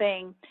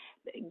 Anything,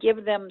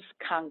 give them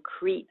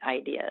concrete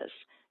ideas.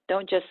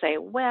 Don't just say,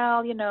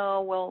 well,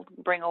 we'll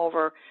bring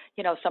over,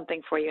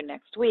 something for you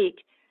next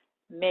week.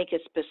 Make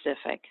it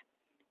specific.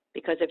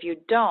 Because if you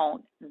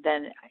don't,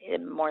 then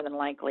more than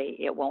likely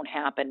it won't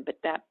happen. But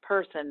that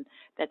person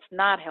that's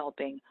not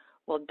helping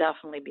will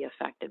definitely be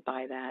affected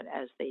by that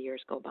as the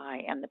years go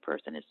by and the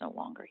person is no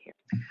longer here.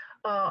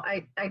 Oh,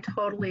 I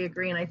totally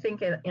agree. And I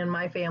think in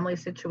my family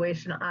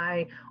situation,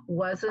 I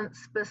wasn't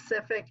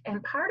specific.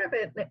 And part of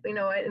it,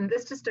 and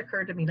this just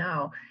occurred to me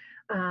now,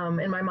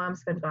 and my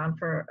mom's been gone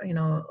for,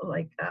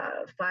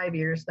 5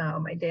 years now,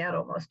 my dad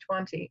almost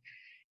 20.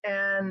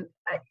 And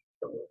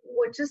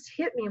what just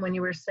hit me when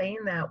you were saying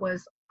that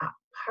was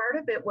part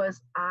of it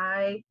was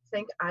I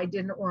think I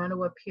didn't want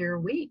to appear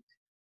weak,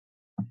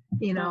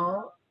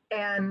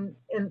 and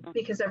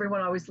because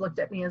everyone always looked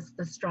at me as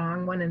the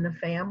strong one in the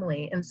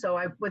family, and so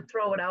I would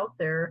throw it out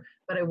there,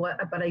 but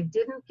I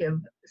didn't give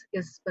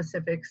as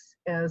specifics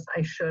as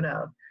I should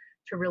have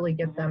to really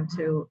get them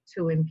to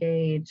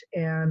engage,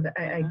 and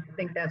I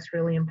think that's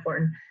really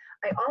important.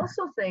 I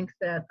also think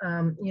that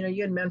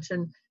you had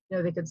mentioned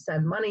they could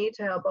send money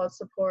to help out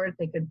support.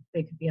 They could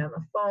be on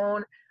the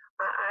phone.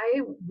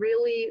 I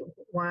really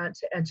want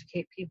to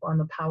educate people on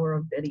the power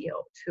of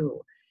video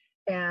too.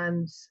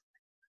 And,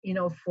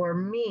 for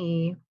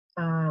me,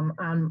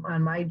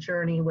 on my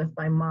journey with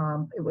my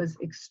mom, it was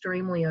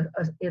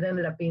it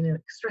ended up being an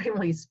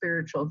extremely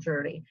spiritual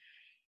journey.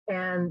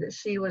 And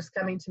she was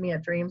coming to me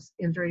in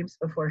dreams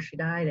before she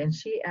died. And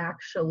she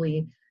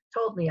actually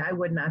told me I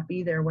would not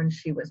be there when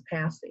she was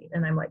passing.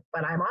 And I'm like,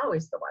 but I'm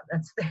always the one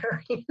that's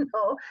there,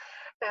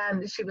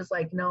 And she was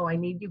like, no, I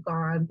need you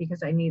gone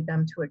because I need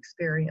them to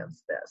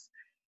experience this.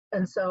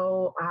 And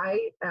so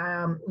I,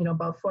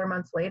 about 4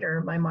 months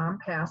later, my mom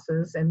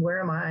passes, and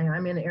where am I?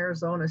 I'm in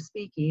Arizona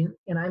speaking,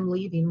 and I'm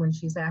leaving when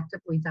she's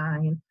actively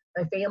dying.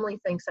 My family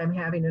thinks I'm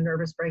having a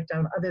nervous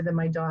breakdown, other than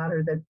my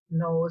daughter that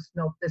knows,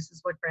 no, this is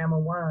what grandma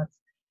wants.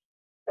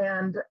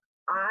 And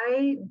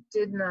I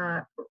did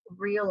not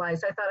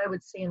realize, I thought I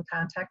would stay in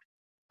contact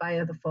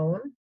via the phone.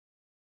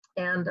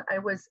 And I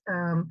was,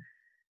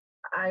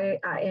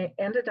 I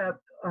ended up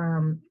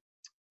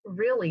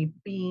really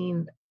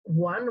being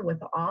one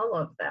with all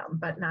of them,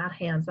 but not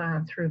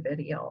hands-on through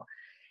video.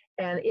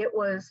 And it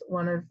was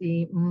one of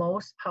the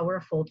most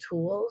powerful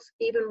tools,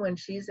 even when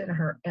she's in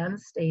her end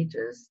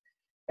stages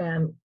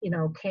and,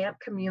 can't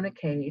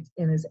communicate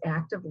and is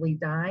actively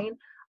dying.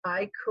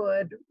 I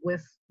could,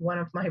 with one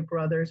of my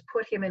brothers,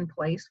 put him in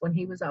place when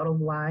he was out of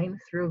line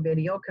through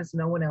video because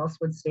no one else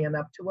would stand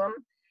up to him,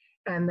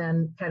 and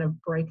then kind of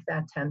break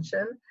that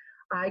tension.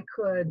 I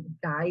could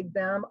guide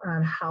them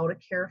on how to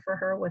care for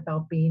her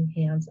without being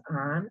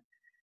hands-on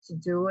to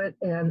do it.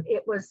 And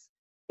it was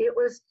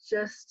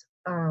just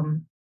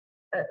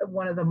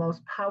one of the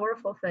most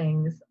powerful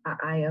things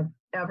I have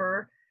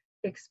ever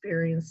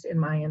experienced in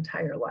my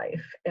entire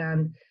life.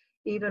 And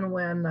even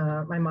when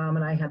my mom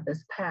and I had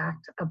this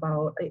pact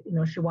about,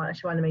 she wanted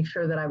to make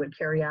sure that I would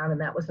carry on,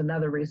 and that was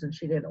another reason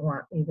she didn't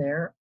want me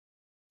there.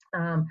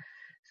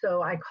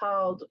 So I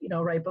called,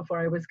 right before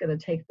I was going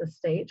to take the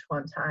stage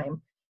one time,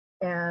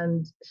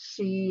 and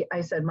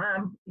I said,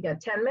 Mom, you got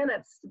 10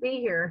 minutes to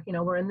be here.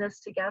 We're in this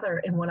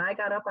together. And when I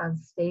got up on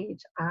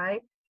stage, I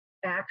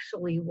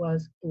actually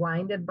was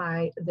blinded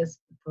by this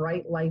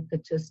bright light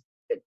that just,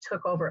 it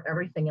took over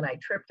everything, and I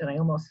tripped and I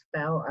almost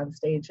fell on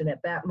stage. And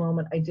at that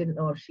moment, I didn't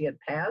know if she had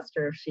passed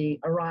or if she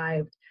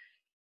arrived.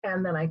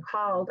 And then I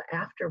called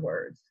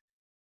afterwards,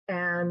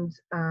 and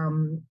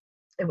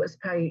it was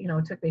probably,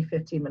 it took me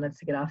 15 minutes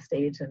to get off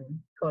stage and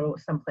go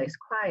to someplace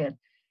quiet.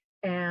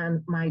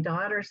 And my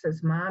daughter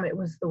says, Mom, it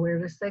was the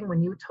weirdest thing.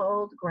 When you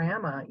told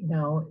Grandma,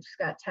 she's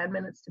got 10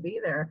 minutes to be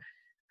there,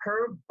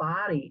 her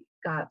body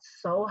got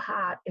so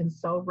hot and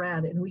so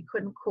red, and we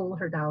couldn't cool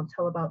her down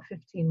till about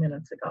 15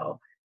 minutes ago.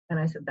 And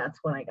I said, that's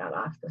when I got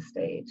off the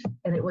stage.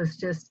 And it was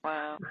just,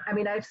 wow. I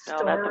mean, I've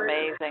that's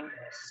amazing.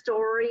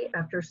 Story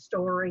after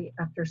story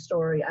after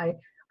story. I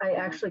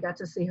actually got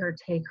to see her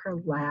take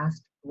her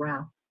last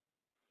breath.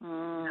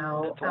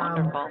 That's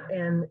wonderful.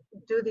 And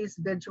do these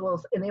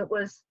vigils. And it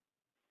was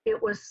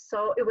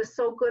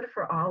so good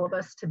for all of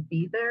us to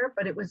be there,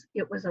 but it was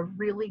a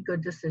really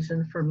good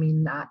decision for me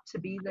not to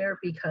be there,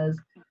 because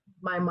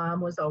my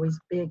mom was always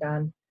big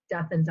on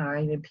death and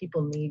dying, and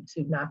people need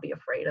to not be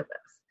afraid of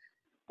this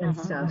and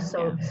stuff.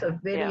 So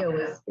video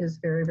is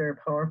very, very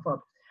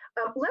powerful.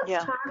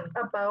 Let's talk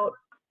about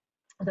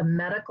the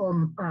medical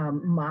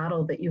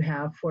model that you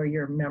have for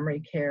your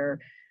memory care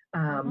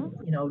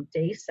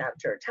day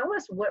center. Tell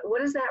us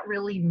what does that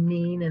really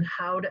mean, and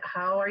how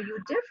are you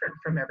different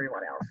from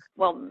everyone else?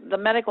 Well, the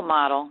medical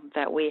model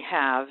that we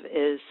have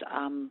is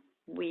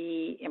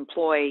we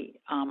employ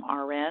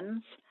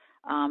RNs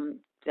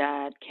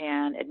that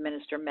can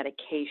administer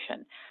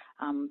medication.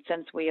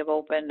 Since we have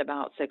opened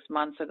about 6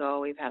 months ago,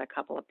 we've had a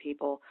couple of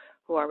people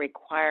who are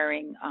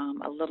requiring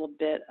a little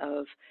bit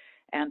of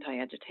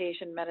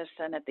anti-agitation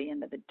medicine at the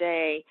end of the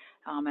day.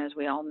 As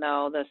we all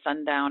know, the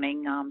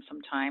sundowning,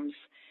 sometimes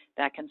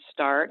that can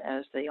start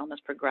as the illness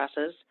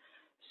progresses.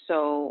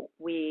 So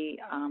we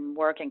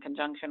work in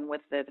conjunction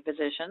with the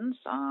physicians.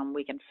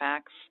 We can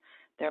fax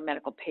their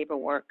medical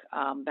paperwork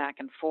back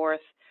and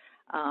forth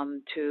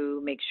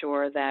to make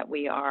sure that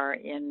we are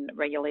in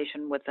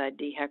regulation with the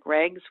DHEC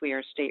regs. We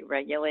are state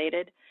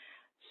regulated,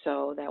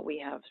 so that we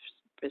have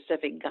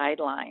specific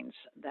guidelines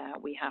that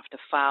we have to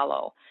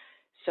follow.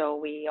 So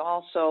we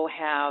also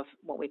have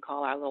what we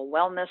call our little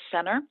wellness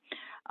center.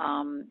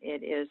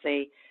 It is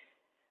a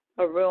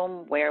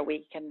room where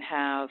we can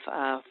have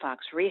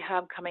Fox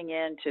Rehab coming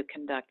in to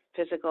conduct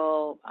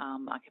physical,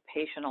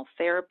 occupational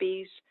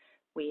therapies.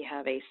 We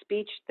have a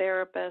speech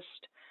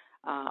therapist,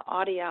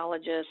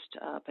 audiologist,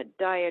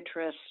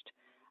 podiatrist,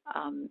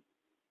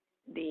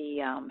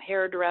 the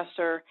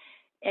hairdresser,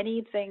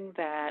 anything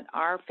that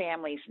our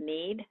families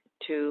need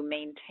to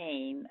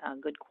maintain a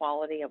good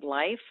quality of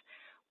life,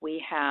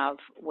 we have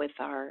with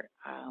our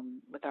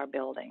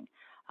building.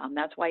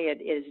 That's why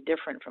it is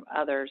different from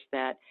others,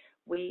 that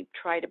we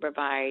try to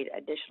provide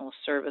additional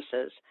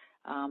services.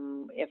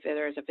 If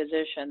there's a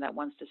physician that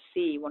wants to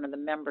see one of the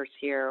members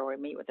here or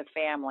meet with the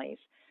families,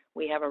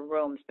 we have a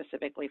room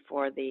specifically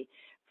for the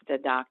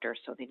doctor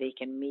so that they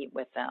can meet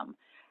with them.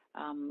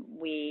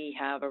 We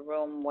have a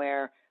room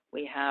where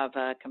we have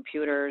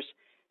computers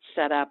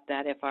set up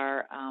that if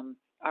our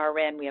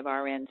we have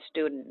RN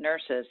student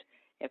nurses,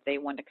 if they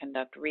want to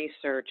conduct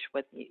research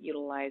with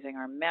utilizing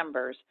our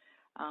members,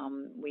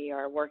 we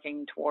are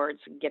working towards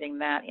getting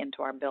that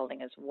into our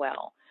building as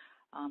well.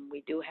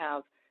 We do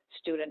have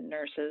student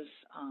nurses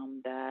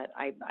that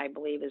I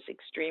believe is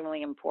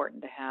extremely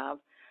important to have,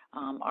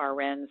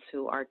 RNs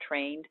who are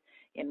trained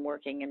in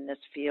working in this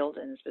field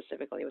and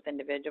specifically with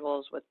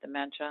individuals with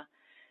dementia.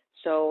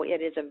 So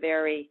it is a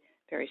very,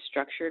 very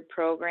structured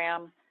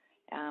program.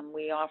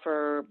 We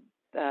offer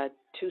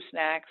 2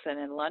 snacks and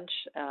then lunch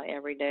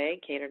every day,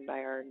 catered by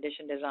our Dish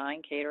and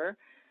Design caterer,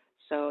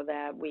 so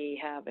that we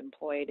have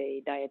employed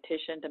a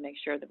dietitian to make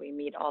sure that we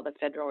meet all the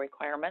federal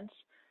requirements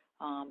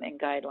and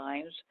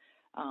guidelines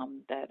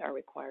that are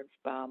required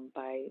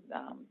by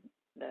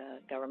the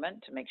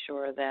government to make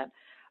sure that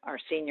our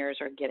seniors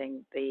are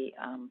getting the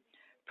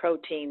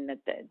protein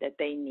that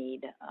they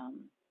need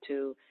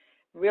to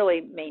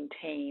really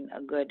maintain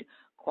a good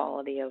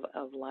quality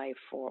of life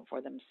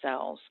for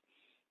themselves.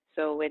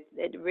 So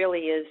it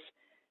really is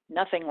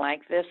nothing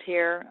like this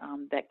here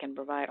that can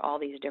provide all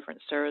these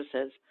different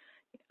services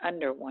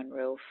under one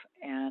roof.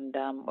 And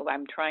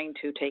I'm trying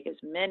to take as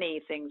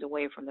many things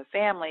away from the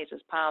families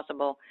as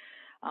possible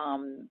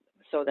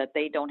so that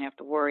they don't have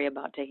to worry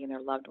about taking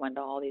their loved one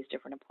to all these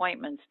different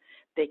appointments.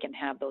 They can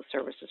have those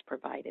services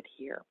provided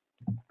here.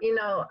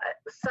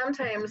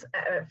 Sometimes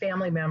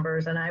family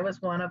members, and I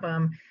was one of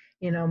them,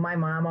 my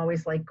mom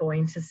always liked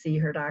going to see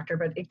her doctor,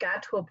 but it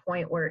got to a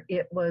point where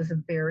it was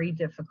very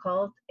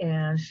difficult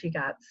and she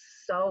got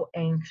so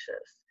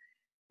anxious.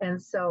 And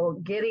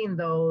so getting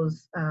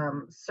those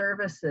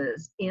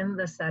services in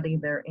the setting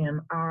they're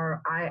in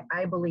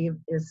I believe,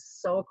 is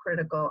so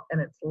critical, and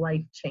it's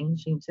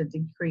life-changing to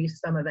decrease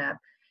some of that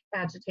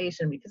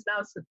agitation, because now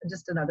it's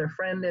just another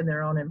friend in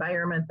their own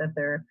environment that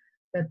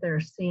they're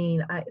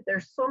seeing.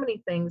 There's so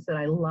many things that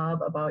I love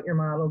about your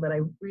model that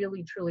I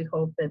really, truly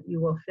hope that you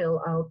will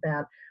fill out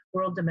that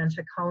World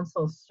Dementia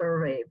Council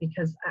survey,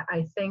 because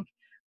I think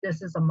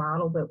this is a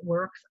model that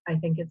works. I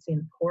think it's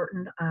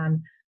important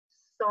on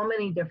so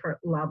many different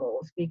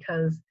levels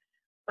because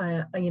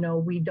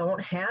we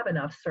don't have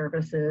enough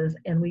services,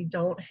 and we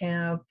don't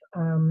have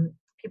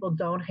people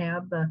don't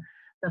have the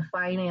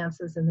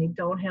finances, and they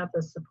don't have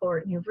the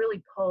support. And you've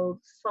really pulled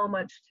so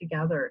much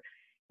together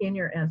in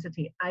your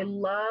entity. I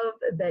love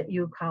that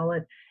you call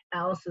it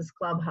Alice's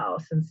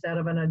Clubhouse instead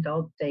of an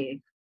adult day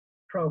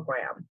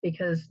program,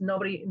 because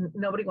nobody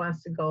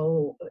wants to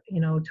go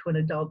to an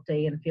adult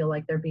day and feel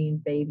like they're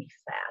being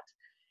babysat.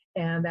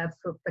 And that's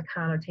the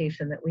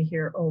connotation that we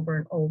hear over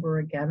and over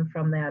again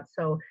from that.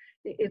 So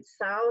it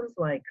sounds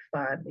like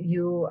fun.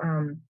 You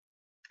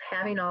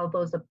having all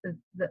those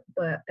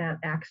that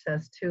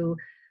access to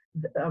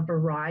a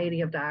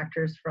variety of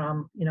doctors,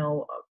 from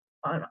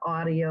on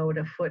audio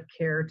to foot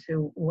care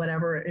to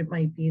whatever it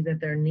might be that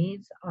their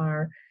needs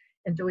are,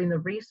 and doing the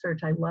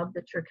research. I love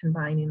that you're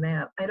combining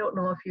that. I don't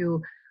know if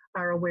you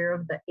are aware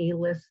of the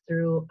A-list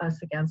through Us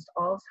Against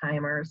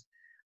Alzheimer's.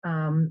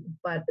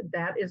 But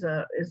that is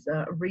a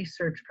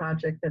research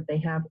project that they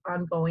have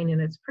ongoing,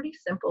 and it's pretty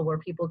simple, where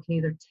people can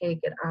either take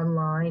it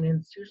online, and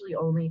it's usually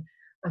only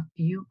a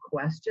few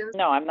questions.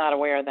 No, I'm not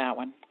aware of that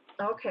one.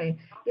 Okay,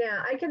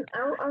 yeah,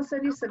 I'll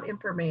send you some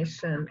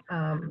information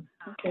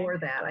for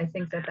that. I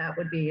think that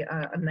would be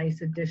a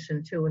nice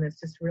addition too, and it's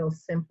just real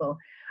simple.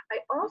 I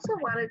also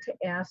wanted to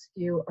ask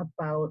you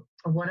about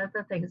one of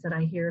the things that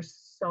I hear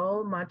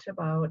so much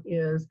about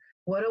is,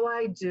 what do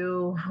I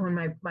do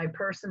when my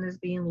person is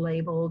being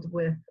labeled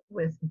with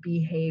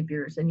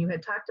behaviors? And you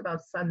had talked about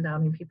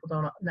sundowning.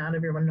 Not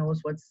everyone knows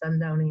what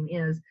sundowning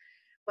is,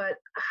 but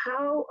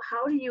how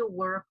do you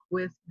work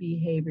with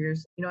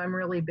behaviors? I'm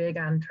really big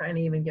on trying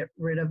to even get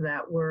rid of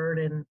that word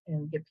and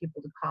get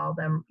people to call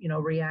them,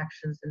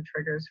 reactions and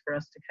triggers, for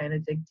us to kind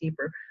of dig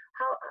deeper.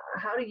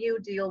 How do you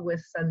deal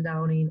with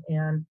sundowning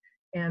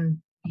and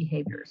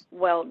behaviors?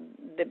 Well,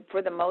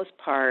 for the most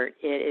part,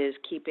 it is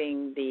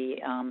keeping the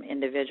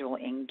individual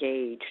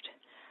engaged.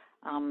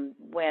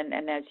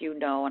 And as you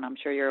know, and I'm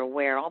sure you're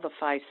aware, all the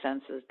five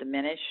senses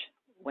diminish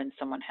when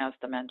someone has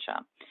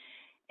dementia.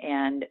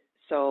 And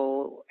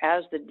so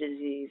as the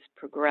disease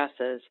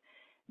progresses,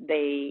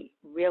 they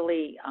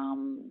really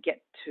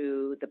get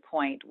to the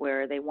point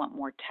where they want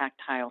more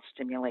tactile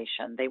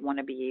stimulation. They want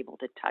to be able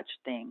to touch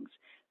things,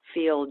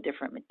 feel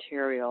different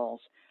materials.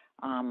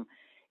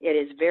 It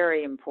is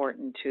very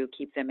important to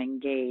keep them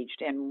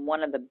engaged. And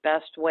one of the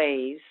best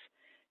ways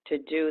to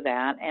do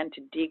that and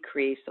to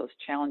decrease those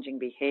challenging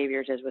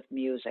behaviors is with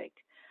music.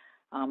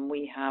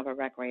 We have a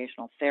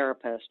recreational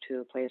therapist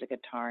who plays a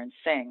guitar and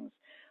sings.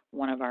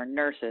 One of our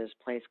nurses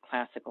plays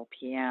classical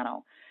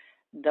piano.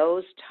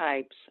 Those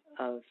types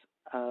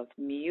of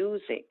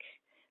music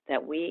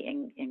that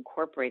we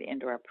incorporate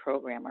into our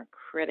program are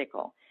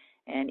critical.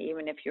 And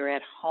even if you're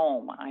at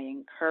home, I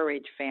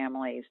encourage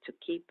families to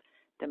keep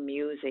the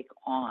music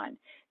on.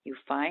 You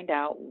find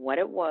out what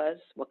it was,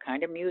 what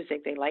kind of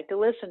music they like to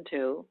listen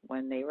to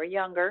when they were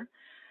younger,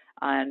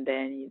 and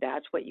then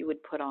that's what you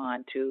would put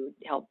on to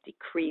help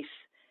decrease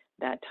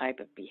that type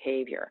of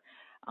behavior.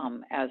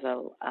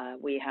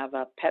 We have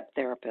a pet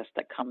therapist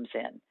that comes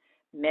in.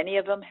 Many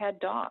of them had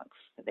dogs.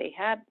 They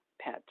had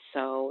pets,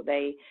 so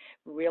they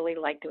really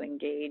like to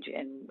engage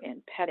in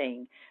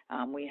petting.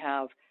 I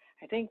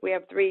think we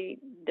have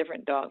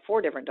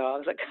 4 different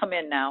dogs that come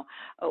in now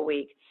a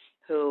week,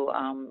 who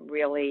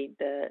really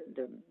the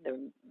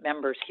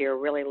members here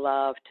really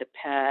love to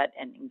pet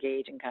and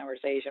engage in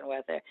conversation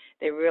with it.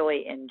 They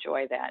really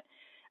enjoy that.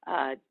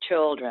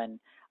 Children,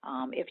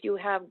 if you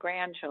have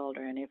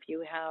grandchildren, if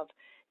you have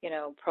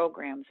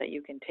programs that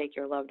you can take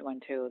your loved one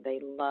to, they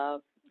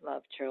love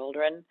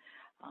children.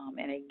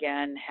 And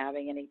again,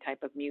 having any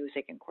type of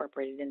music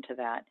incorporated into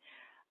that.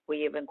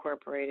 We have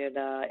incorporated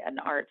an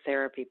art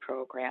therapy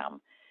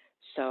program.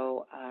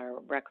 So our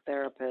rec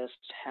therapist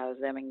has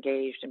them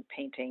engaged in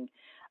painting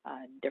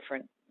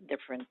different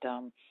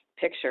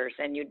pictures,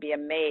 and you'd be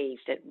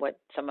amazed at what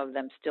some of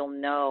them still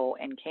know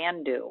and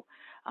can do,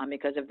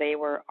 because if they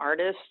were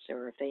artists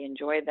or if they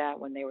enjoyed that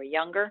when they were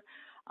younger,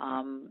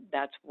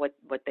 that's what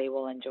they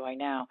will enjoy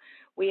now.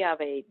 We have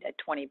a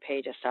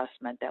 20-page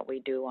assessment that we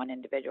do on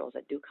individuals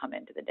that do come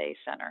into the day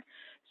center.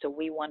 So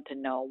we want to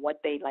know what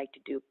they like to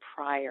do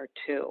prior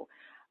to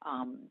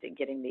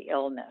getting the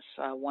illness.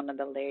 One of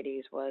the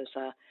ladies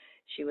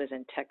she was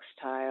in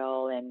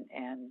textile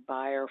and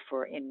buyer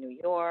in New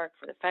York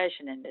for the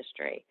fashion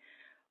industry.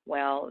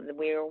 Well,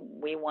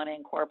 we want to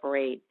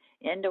incorporate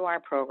into our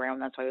program,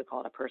 that's why we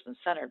call it a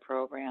person-centered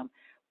program,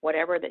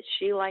 whatever that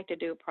she liked to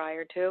do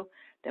prior to,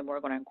 then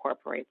we're going to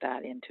incorporate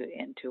that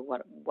into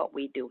what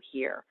we do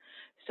here,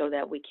 so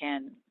that we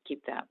can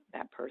keep that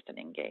person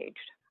engaged.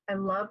 I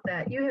love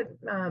that. You had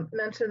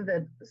mentioned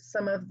that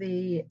some of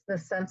the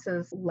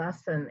senses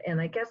lessen,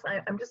 and I guess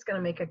I'm just going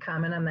to make a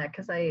comment on that,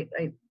 because I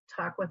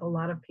talk with a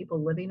lot of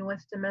people living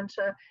with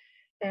dementia,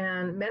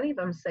 and many of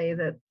them say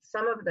that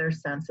some of their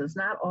senses,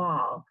 not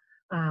all,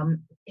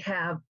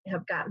 have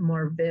gotten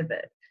more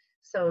vivid.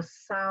 So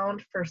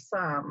sound for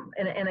some,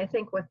 and I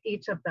think with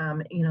each of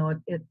them,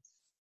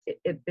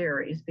 it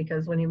varies,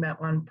 because when you met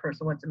one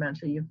person with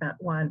dementia, you've met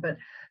one, but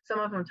some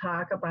of them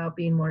talk about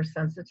being more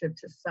sensitive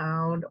to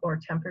sound or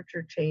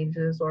temperature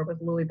changes, or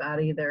with Lewy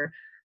body, their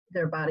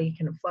body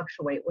can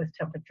fluctuate with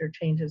temperature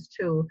changes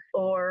too,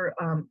 or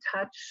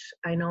touch.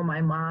 I know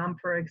my mom,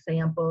 for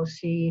example,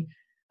 she,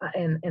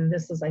 and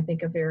this is, I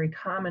think, a very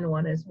common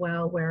one as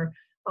well, where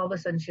all of a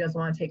sudden she doesn't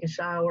want to take a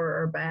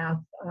shower or bath.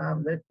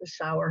 The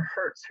shower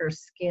hurts her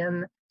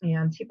skin.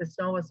 And Tipa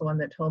Snow was the one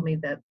that told me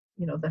that,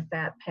 the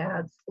fat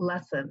pads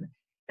lessen.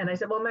 And I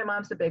said, well, my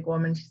mom's a big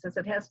woman. She says,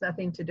 it has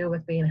nothing to do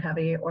with being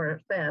heavy or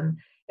thin.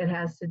 It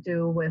has to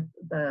do with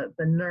the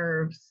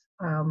nerves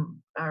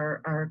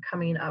are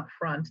coming up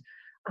front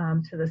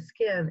to the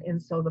skin.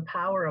 And so the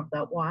power of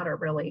that water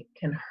really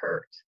can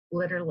hurt,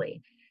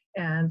 literally.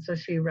 And so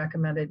she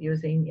recommended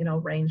using,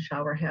 rain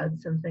shower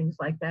heads and things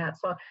like that.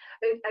 So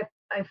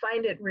I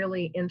find it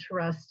really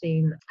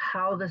interesting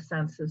how the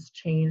senses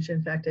change.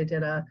 In fact, I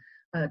did a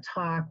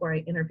talk where I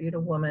interviewed a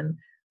woman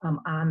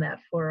on that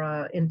for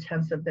an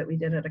intensive that we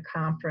did at a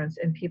conference,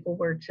 and people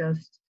were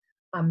just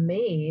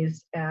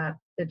amazed at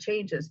the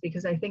changes,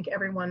 because I think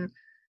everyone,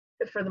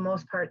 for the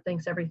most part,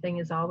 thinks everything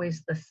is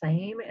always the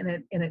same, and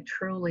it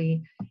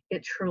truly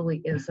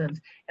isn't.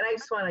 And I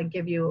just want to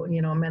give you,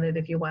 a minute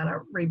if you want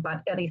to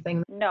rebut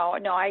anything. No,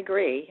 I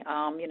agree.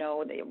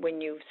 When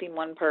you've seen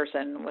one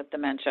person with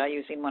dementia,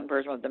 you've seen one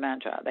person with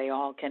dementia. They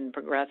all can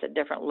progress at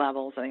different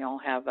levels, and they all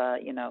have,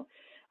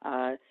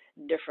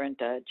 different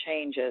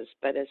changes.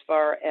 But as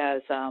far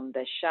as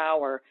the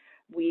shower,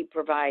 we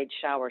provide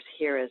showers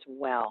here as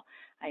well.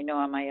 I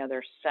know in my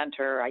other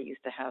center, I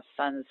used to have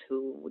sons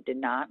who did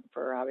not,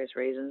 for obvious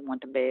reasons,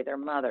 want to bathe their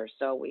mother.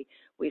 So we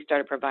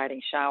started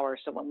providing showers.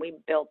 So when we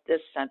built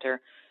this center,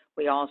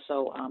 we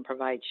also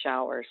provide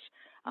showers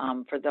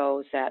for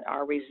those that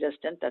are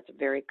resistant. That's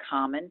very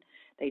common.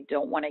 They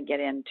don't want to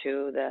get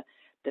into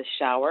the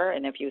shower.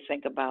 And if you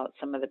think about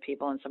some of the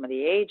people in some of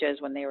the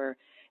ages when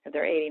if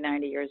they're 80,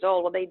 90 years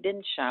old, well, they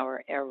didn't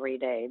shower every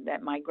day.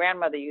 That my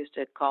grandmother used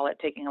to call it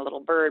taking a little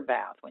bird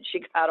bath when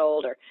she got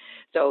older.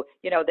 So,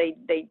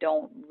 they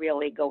don't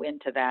really go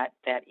into that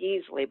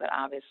easily, but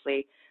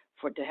obviously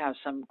to have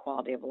some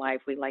quality of life,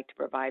 we like to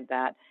provide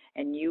that.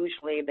 And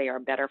usually they are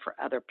better for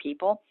other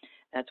people.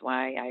 That's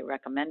why I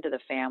recommend to the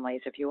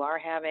families, if you are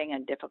having a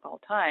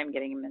difficult time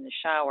getting them in the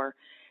shower,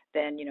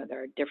 then,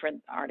 there are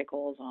different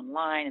articles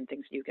online and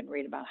things you can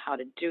read about how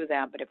to do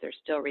that. But if they're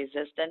still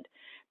resistant,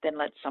 then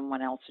let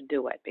someone else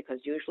do it, because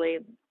usually,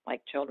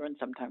 like children,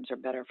 sometimes they're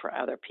better for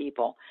other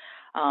people.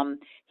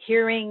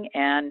 Hearing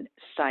and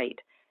sight.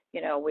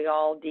 We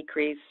all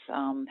decrease,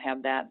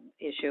 have that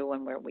issue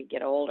when we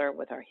get older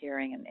with our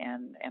hearing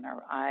and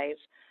our eyes.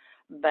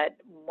 But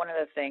one of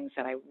the things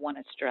that I want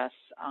to stress,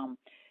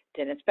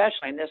 and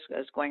especially, and this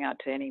is going out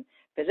to any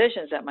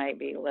physicians that might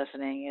be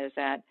listening, is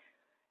that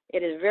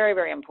it is very,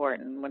 very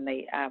important when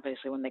they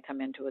come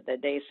into the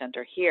day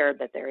center here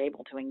that they're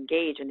able to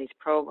engage in these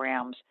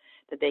programs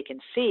that they can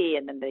see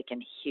and then they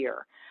can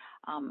hear.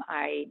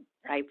 I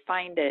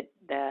find it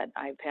that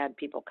I've had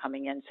people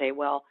coming in say,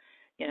 well,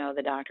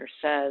 the doctor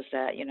says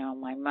that,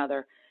 my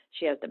mother,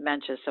 she has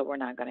dementia, so we're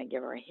not going to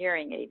give her a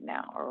hearing aid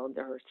now, or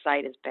her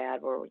sight is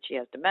bad, or she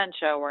has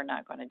dementia, we're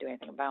not going to do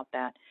anything about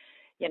that.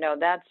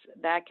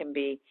 That can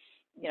be,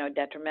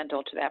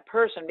 detrimental to that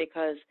person,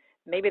 because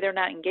maybe they're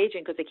not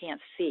engaging because they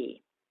can't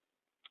see,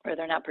 or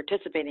they're not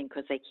participating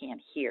because they can't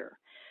hear.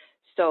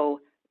 So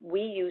we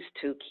used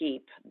to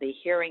keep the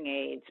hearing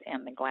aids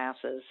and the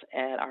glasses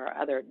at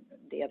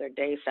the other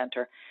day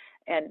center.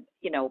 And,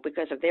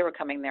 because if they were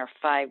coming there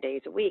 5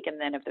 days a week, and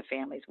then if the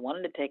families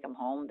wanted to take them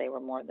home, they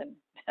were more than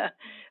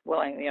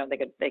willing, they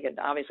could take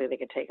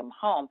them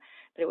home.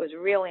 But it was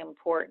really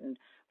important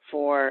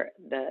for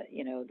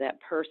that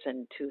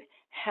person to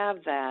have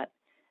that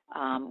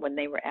when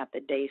they were at the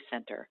day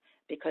center,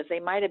 because they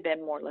might have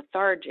been more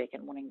lethargic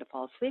and wanting to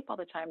fall asleep all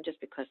the time just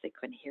because they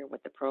couldn't hear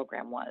what the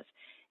program was.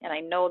 And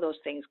I know those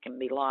things can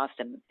be lost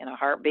in a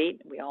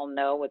heartbeat. We all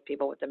know with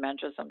people with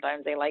dementia,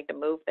 sometimes they like to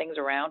move things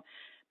around.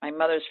 My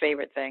mother's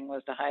favorite thing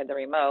was to hide the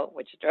remote,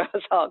 which drove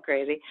us all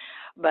crazy.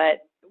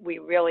 But we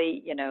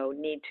really,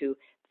 need to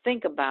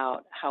think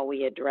about how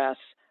we address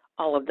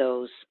all of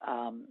those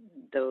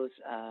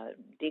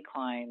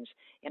declines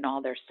in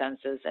all their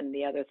senses. And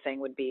the other thing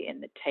would be in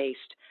the taste.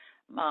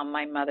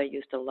 My mother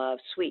used to love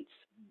sweets,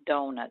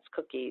 donuts,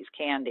 cookies,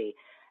 candy,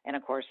 and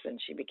of course, then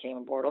she became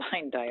a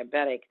borderline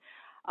diabetic.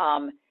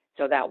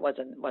 So that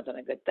wasn't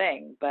a good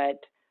thing. But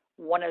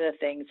one of the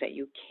things that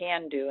you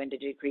can do, and to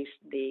decrease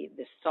the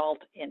salt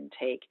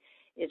intake,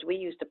 is we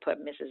used to put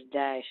Mrs.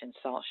 Dash in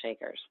salt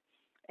shakers.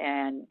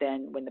 And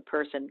then when the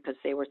person, because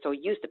they were so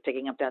used to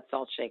picking up that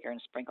salt shaker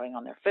and sprinkling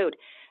on their food,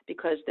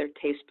 because their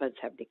taste buds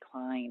have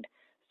declined.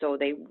 So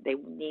they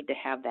need to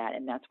have that,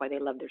 and that's why they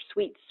love their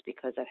sweets,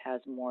 because it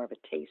has more of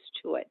a taste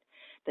to it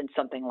than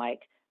something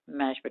like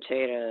mashed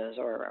potatoes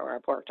or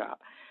a pork chop.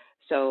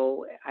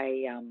 So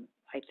I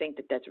think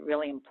that that's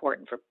really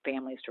important for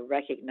families to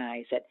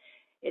recognize that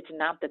it's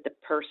not that the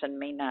person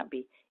may not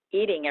be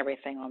eating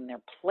everything on their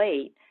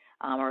plate,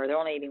 or they're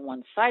only eating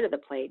one side of the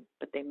plate,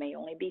 but they may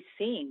only be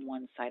seeing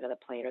one side of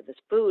the plate, or this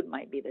food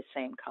might be the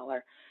same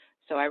color.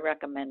 So I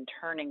recommend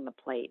turning the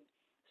plate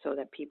so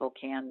that people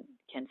can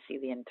see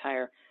the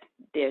entire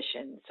dish,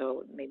 and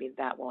so maybe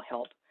that will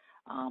help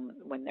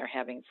when they're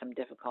having some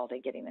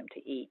difficulty getting them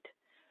to eat.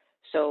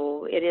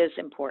 So it is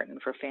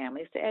important for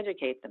families to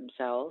educate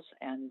themselves,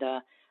 and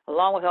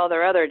along with all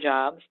their other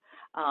jobs,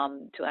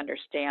 to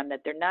understand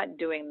that they're not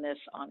doing this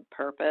on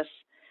purpose.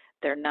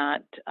 They're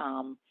not,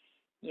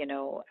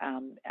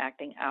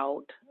 acting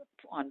out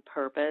on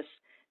purpose.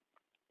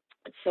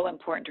 It's so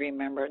important to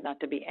remember not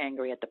to be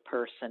angry at the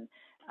person,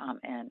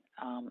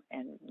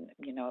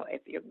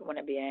 if you want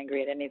to be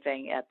angry at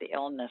anything, at the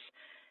illness,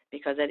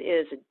 because it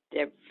is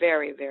a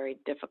very, very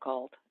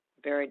difficult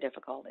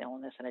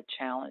illness and a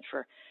challenge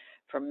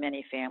for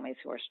many families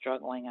who are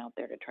struggling out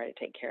there to try to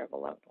take care of a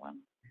loved one.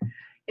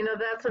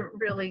 That's a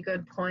really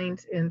good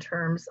point in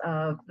terms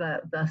of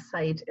the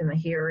sight and the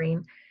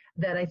hearing,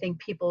 that I think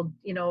people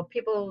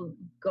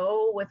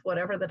go with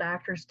whatever the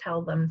doctors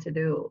tell them to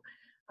do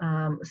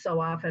so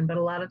often, but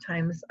a lot of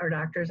times our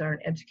doctors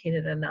aren't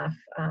educated enough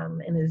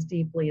and as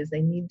deeply as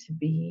they need to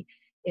be,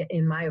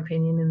 in my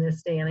opinion, in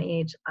this day and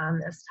age on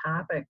this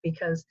topic,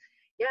 because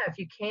if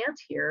you can't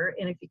hear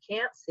and if you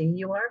can't see,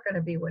 you are going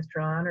to be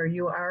withdrawn, or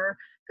you are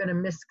going to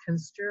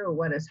misconstrue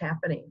what is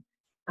happening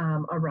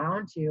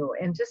around you.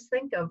 And just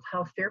think of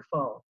how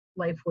fearful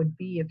life would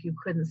be if you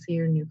couldn't see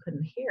and you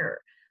couldn't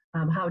hear,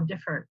 how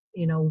different,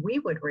 we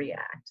would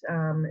react.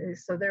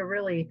 So they're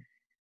really,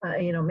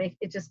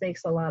 it just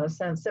makes a lot of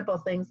sense. Simple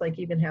things like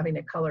even having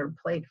a colored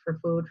plate for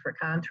food for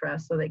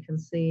contrast so they can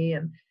see,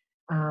 and,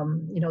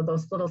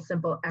 those little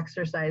simple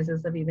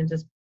exercises of even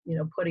just,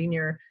 putting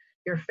your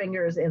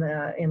fingers in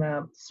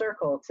a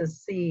circle to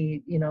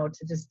see,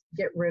 to just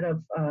get rid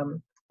of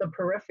the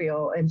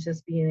peripheral and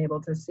just being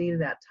able to see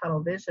that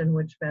tunnel vision,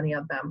 which many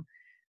of them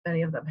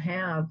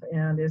have,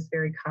 and is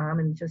very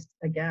common, just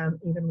again,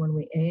 even when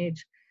we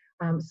age.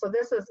 So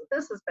this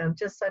has been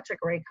just such a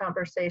great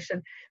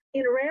conversation.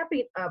 In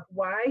wrapping up,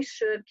 why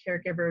should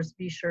caregivers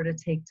be sure to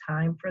take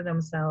time for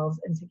themselves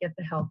and to get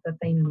the help that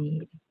they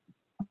need?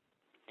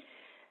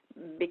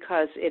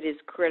 Because it is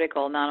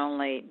critical not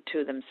only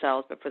to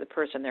themselves, but for the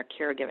person they're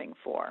caregiving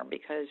for.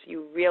 Because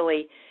you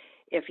really,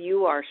 if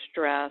you are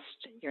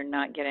stressed, you're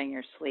not getting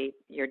your sleep,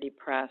 you're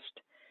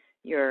depressed,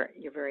 you're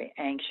very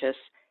anxious,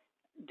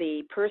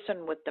 the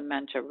person with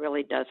dementia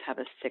really does have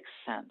a sixth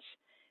sense.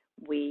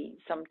 We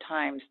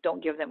sometimes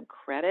don't give them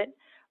credit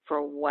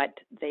for what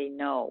they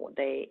know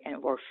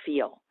or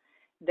feel.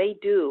 They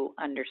do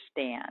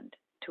understand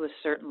to a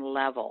certain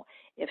level.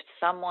 If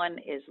someone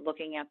is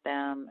looking at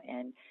them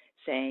and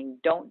saying,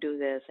 don't do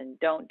this and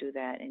don't do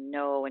that and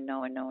no and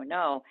no and no and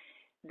no,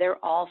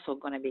 they're also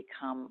going to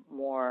become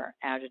more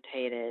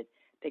agitated.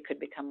 They could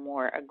become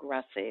more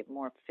aggressive,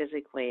 more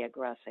physically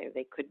aggressive.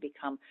 They could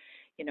become,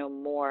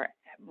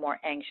 more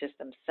anxious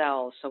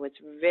themselves. So it's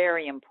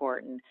very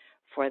important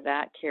for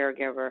that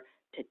caregiver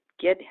to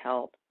get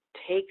help,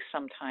 take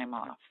some time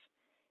off.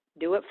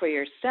 Do it for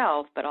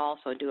yourself, but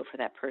also do it for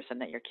that person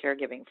that you're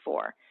caregiving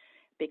for,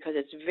 because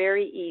it's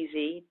very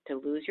easy to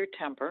lose your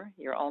temper.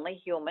 You're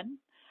only human.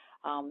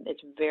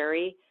 It's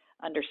very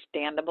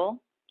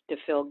understandable to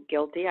feel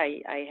guilty.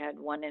 I had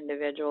one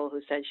individual who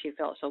said she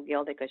felt so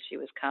guilty because she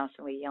was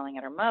constantly yelling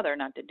at her mother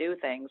not to do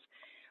things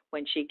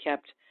when she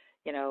kept,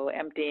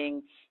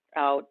 emptying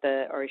out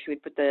or she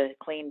would put the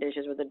clean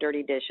dishes with the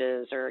dirty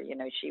dishes, or,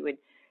 she would,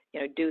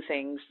 do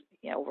things,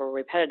 over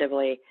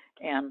repetitively.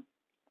 And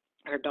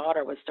her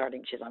daughter was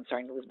she said, I'm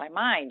starting to lose my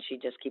mind. She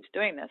just keeps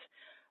doing this.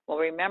 Well,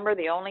 remember,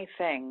 the only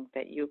thing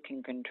that you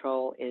can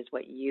control is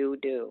what you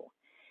do.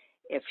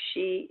 If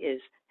she is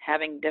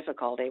having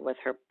difficulty with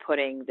her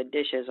putting the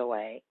dishes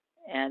away,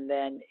 and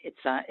then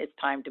it's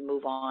time to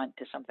move on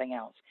to something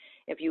else.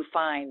 If you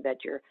find that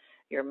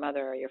your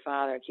mother or your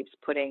father keeps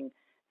putting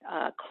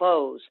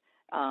clothes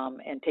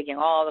and taking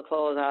all the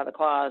clothes out of the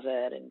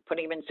closet and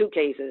putting them in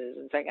suitcases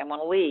and saying, I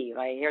want to leave.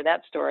 I hear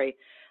that story.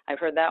 I've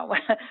heard that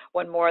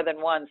one more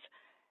than once.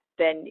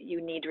 Then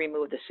you need to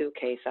remove the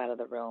suitcase out of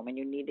the room, and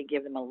you need to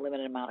give them a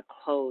limited amount of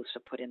clothes to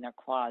put in their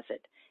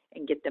closet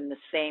and get them the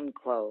same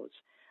clothes.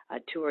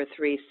 2 or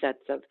 3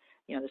 sets of,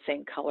 the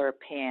same color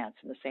pants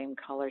and the same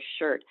color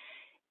shirt.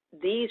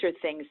 These are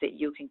things that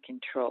you can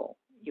control.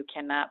 You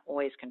cannot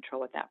always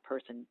control what that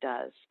person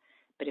does.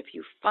 But if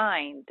you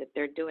find that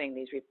they're doing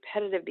these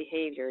repetitive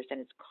behaviors and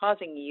it's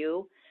causing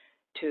you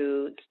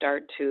to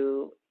start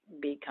to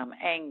become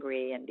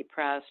angry and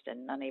depressed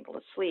and unable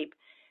to sleep,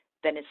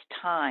 then it's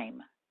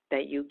time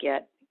that you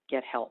get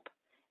help.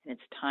 And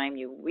it's time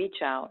you reach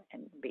out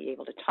and be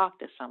able to talk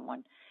to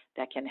someone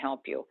that can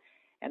help you.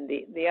 And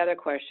the other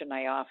question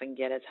I often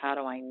get is, how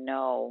do I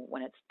know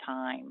when it's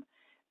time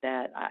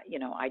that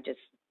I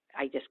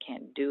just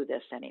can't do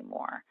this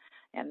anymore?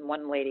 And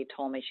one lady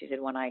told me, she said,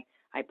 when I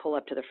pull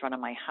up to the front of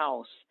my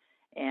house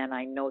and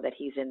I know that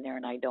he's in there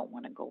and I don't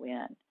want to go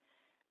in,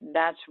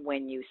 that's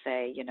when you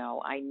say,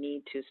 I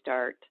need to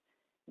start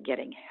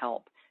getting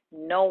help.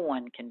 No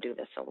one can do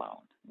this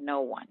alone.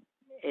 No one.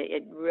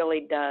 It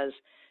really does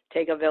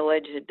take a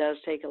village. It does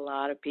take a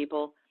lot of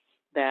people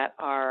that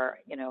are,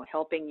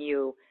 helping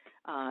you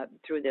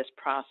through this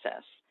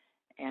process.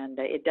 And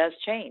it does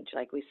change.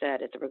 Like we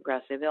said, it's a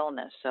progressive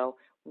illness. So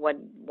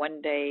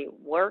one day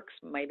works,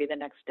 maybe the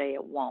next day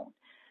it won't.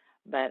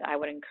 But I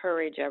would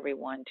encourage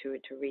everyone to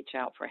reach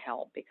out for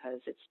help, because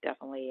it's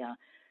definitely a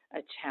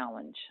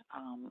challenge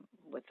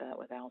with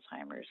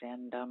Alzheimer's.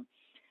 And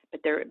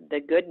but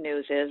the good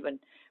news is when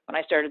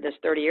I started this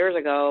 30 years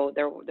ago,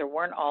 there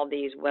weren't all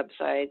these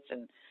websites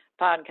and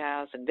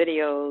podcasts and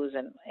videos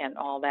and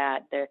all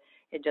that.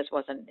 It just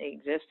wasn't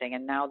existing,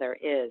 and now there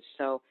is.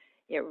 So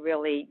it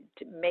really,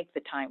 to make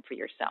the time for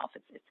yourself,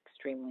 it's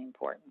extremely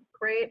important.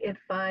 Great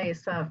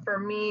advice. For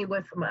me,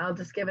 I'll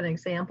just give an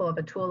example of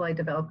a tool I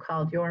developed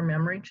called Your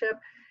Memory Chip.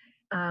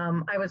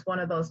 I was one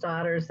of those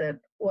daughters that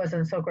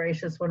wasn't so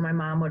gracious when my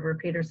mom would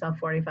repeat herself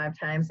 45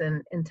 times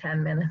in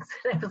 10 minutes.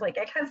 And I was like,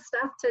 I got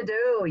stuff to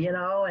do,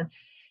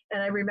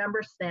 and I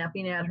remember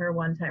snapping at her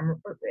one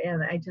time,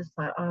 and I just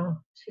thought, oh,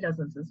 she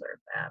doesn't deserve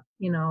that.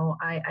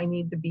 I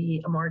need to be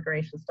a more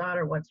gracious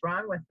daughter. What's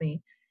wrong with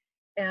me?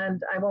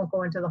 And I won't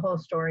go into the whole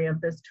story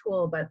of this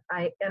tool, but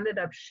I ended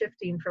up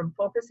shifting from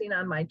focusing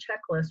on my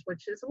checklist,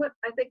 which is what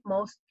I think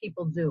most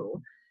people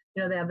do.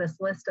 They have this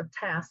list of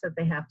tasks that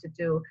they have to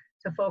do,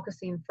 to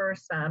focusing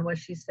first on, was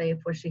she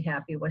safe? Was she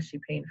happy? Was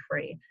she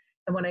pain-free?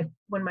 And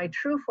when my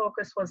true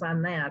focus was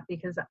on that,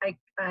 because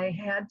I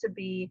had to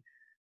be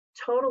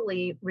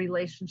totally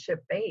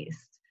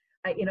relationship-based.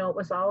 It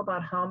was all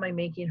about how am I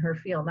making her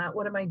feel, not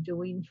what am I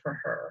doing for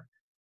her.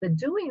 The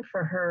doing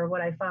for her,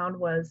 what I found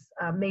was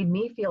made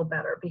me feel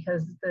better,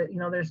 because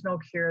there's no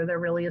cure. There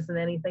really isn't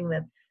anything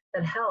that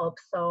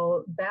helps.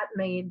 So that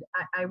I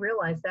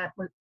realized that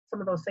some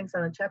of those things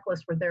on the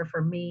checklist were there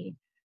for me,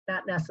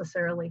 not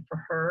necessarily for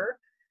her,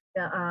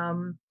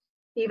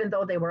 even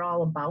though they were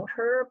all about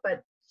her.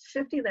 But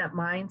shifting that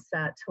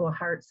mindset to a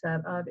heart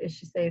set of, is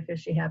she safe? Is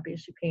she happy?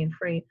 Is she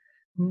pain-free?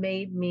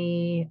 Made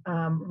me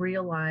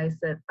realize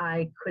that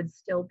I could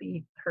still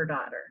be her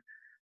daughter,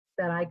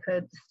 that I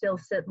could still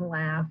sit and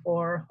laugh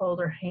or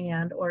hold her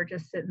hand or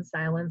just sit in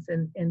silence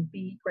and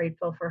be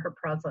grateful for her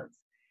presence.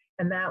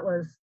 And that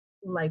was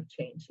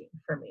life-changing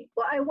for me.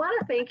 Well, I want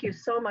to thank you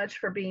so much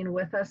for being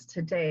with us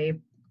today.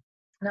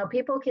 Now,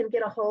 people can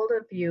get a hold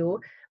of you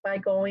by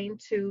going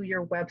to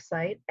your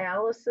website,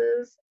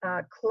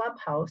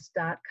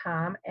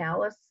 alicesclubhouse.com,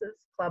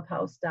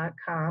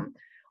 alicesclubhouse.com,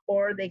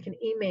 or they can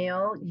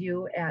email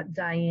you at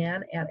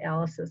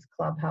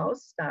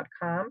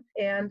Diane@alicesclubhouse.com.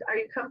 And are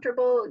you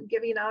comfortable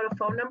giving out a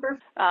phone number?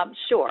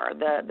 Sure.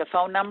 The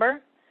phone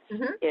number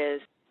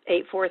is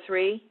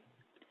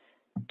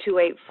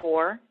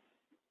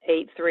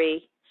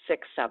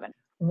 843-284-8367.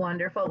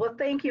 Wonderful. Well,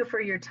 thank you for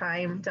your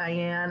time,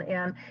 Diane.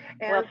 And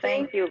well,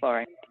 thank you,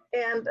 Lori.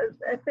 And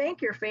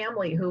thank your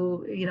family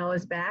who,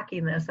 is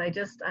backing this.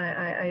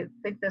 I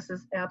think this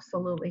is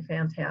absolutely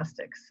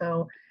fantastic.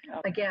 So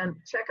again,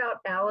 check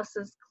out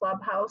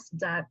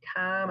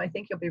alicesclubhouse.com. I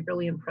think you'll be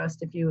really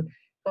impressed if you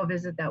go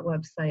visit that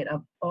website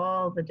of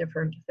all the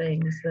different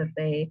things that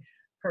they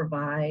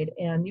provide.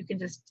 And you can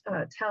just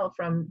tell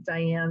from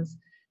Diane's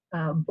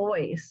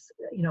voice,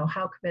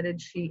 how committed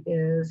she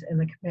is, and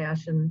the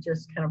compassion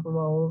just kind of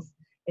rolls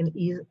and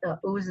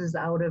oozes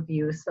out of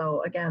you.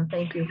 So again,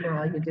 thank you for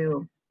all you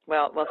do.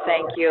 Well,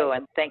 thank you,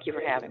 and thank you for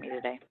having me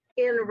today.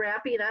 In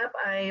wrapping up,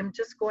 I am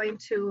just going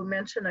to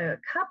mention a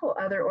couple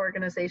other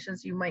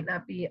organizations you might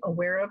not be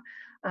aware of.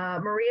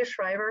 Maria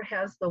Shriver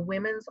has the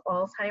Women's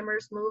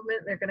Alzheimer's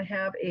Movement. They're going to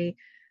have a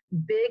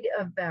big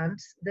event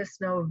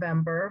this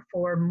November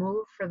for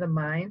Move for the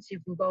Minds. You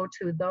can go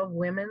to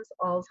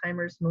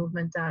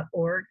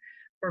thewomens'alzheimersmovement.org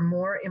for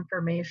more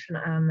information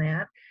on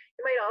that.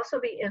 You might also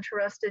be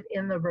interested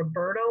in the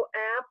Roberto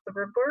app. The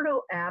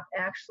Roberto app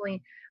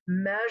actually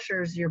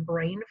measures your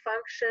brain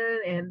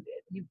function, and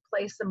you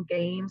play some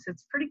games.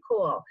 It's pretty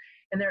cool.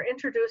 And they're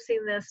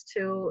introducing this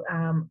to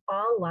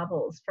all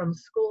levels, from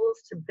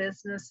schools to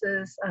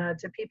businesses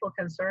to people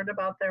concerned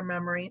about their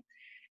memory.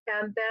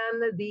 And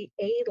then the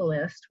AID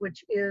list,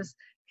 which is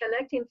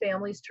connecting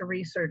families to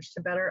research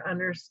to better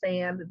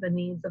understand the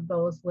needs of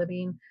those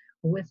living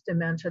with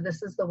dementia.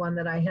 This is the one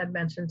that I had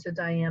mentioned to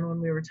Diane when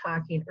we were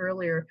talking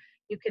earlier.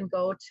 You can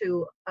go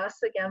to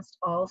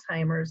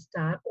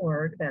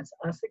usagainstalzheimers.org. That's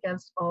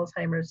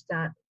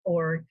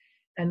usagainstalzheimers.org,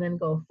 and then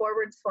go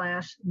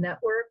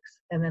 /networks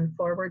and then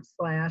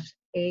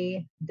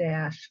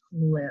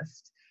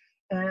 /a-list.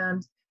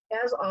 And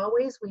as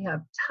always, we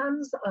have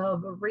tons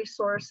of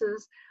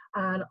resources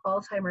on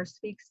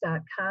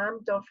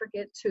alzheimersspeaks.com. Don't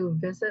forget to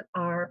visit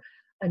our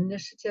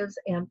initiatives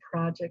and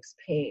projects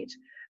page.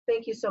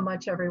 Thank you so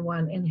much,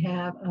 everyone, and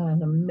have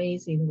an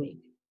amazing week.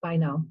 Bye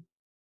now.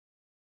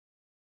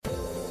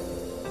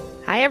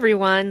 Hi,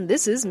 everyone.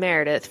 This is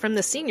Meredith from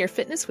the Senior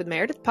Fitness with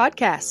Meredith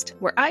podcast,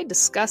 where I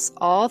discuss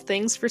all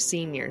things for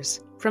seniors,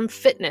 from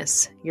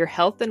fitness, your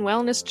health and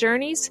wellness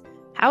journeys,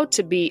 how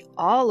to be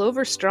all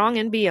over strong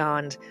and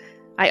beyond.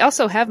 I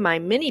also have my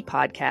mini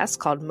podcast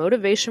called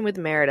Motivation with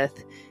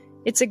Meredith.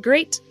 It's a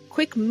great,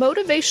 quick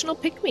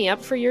motivational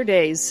pick-me-up for your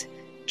days.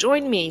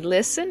 Join me,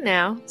 listen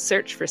now,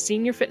 search for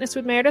Senior Fitness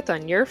with Meredith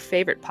on your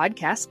favorite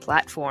podcast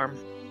platform.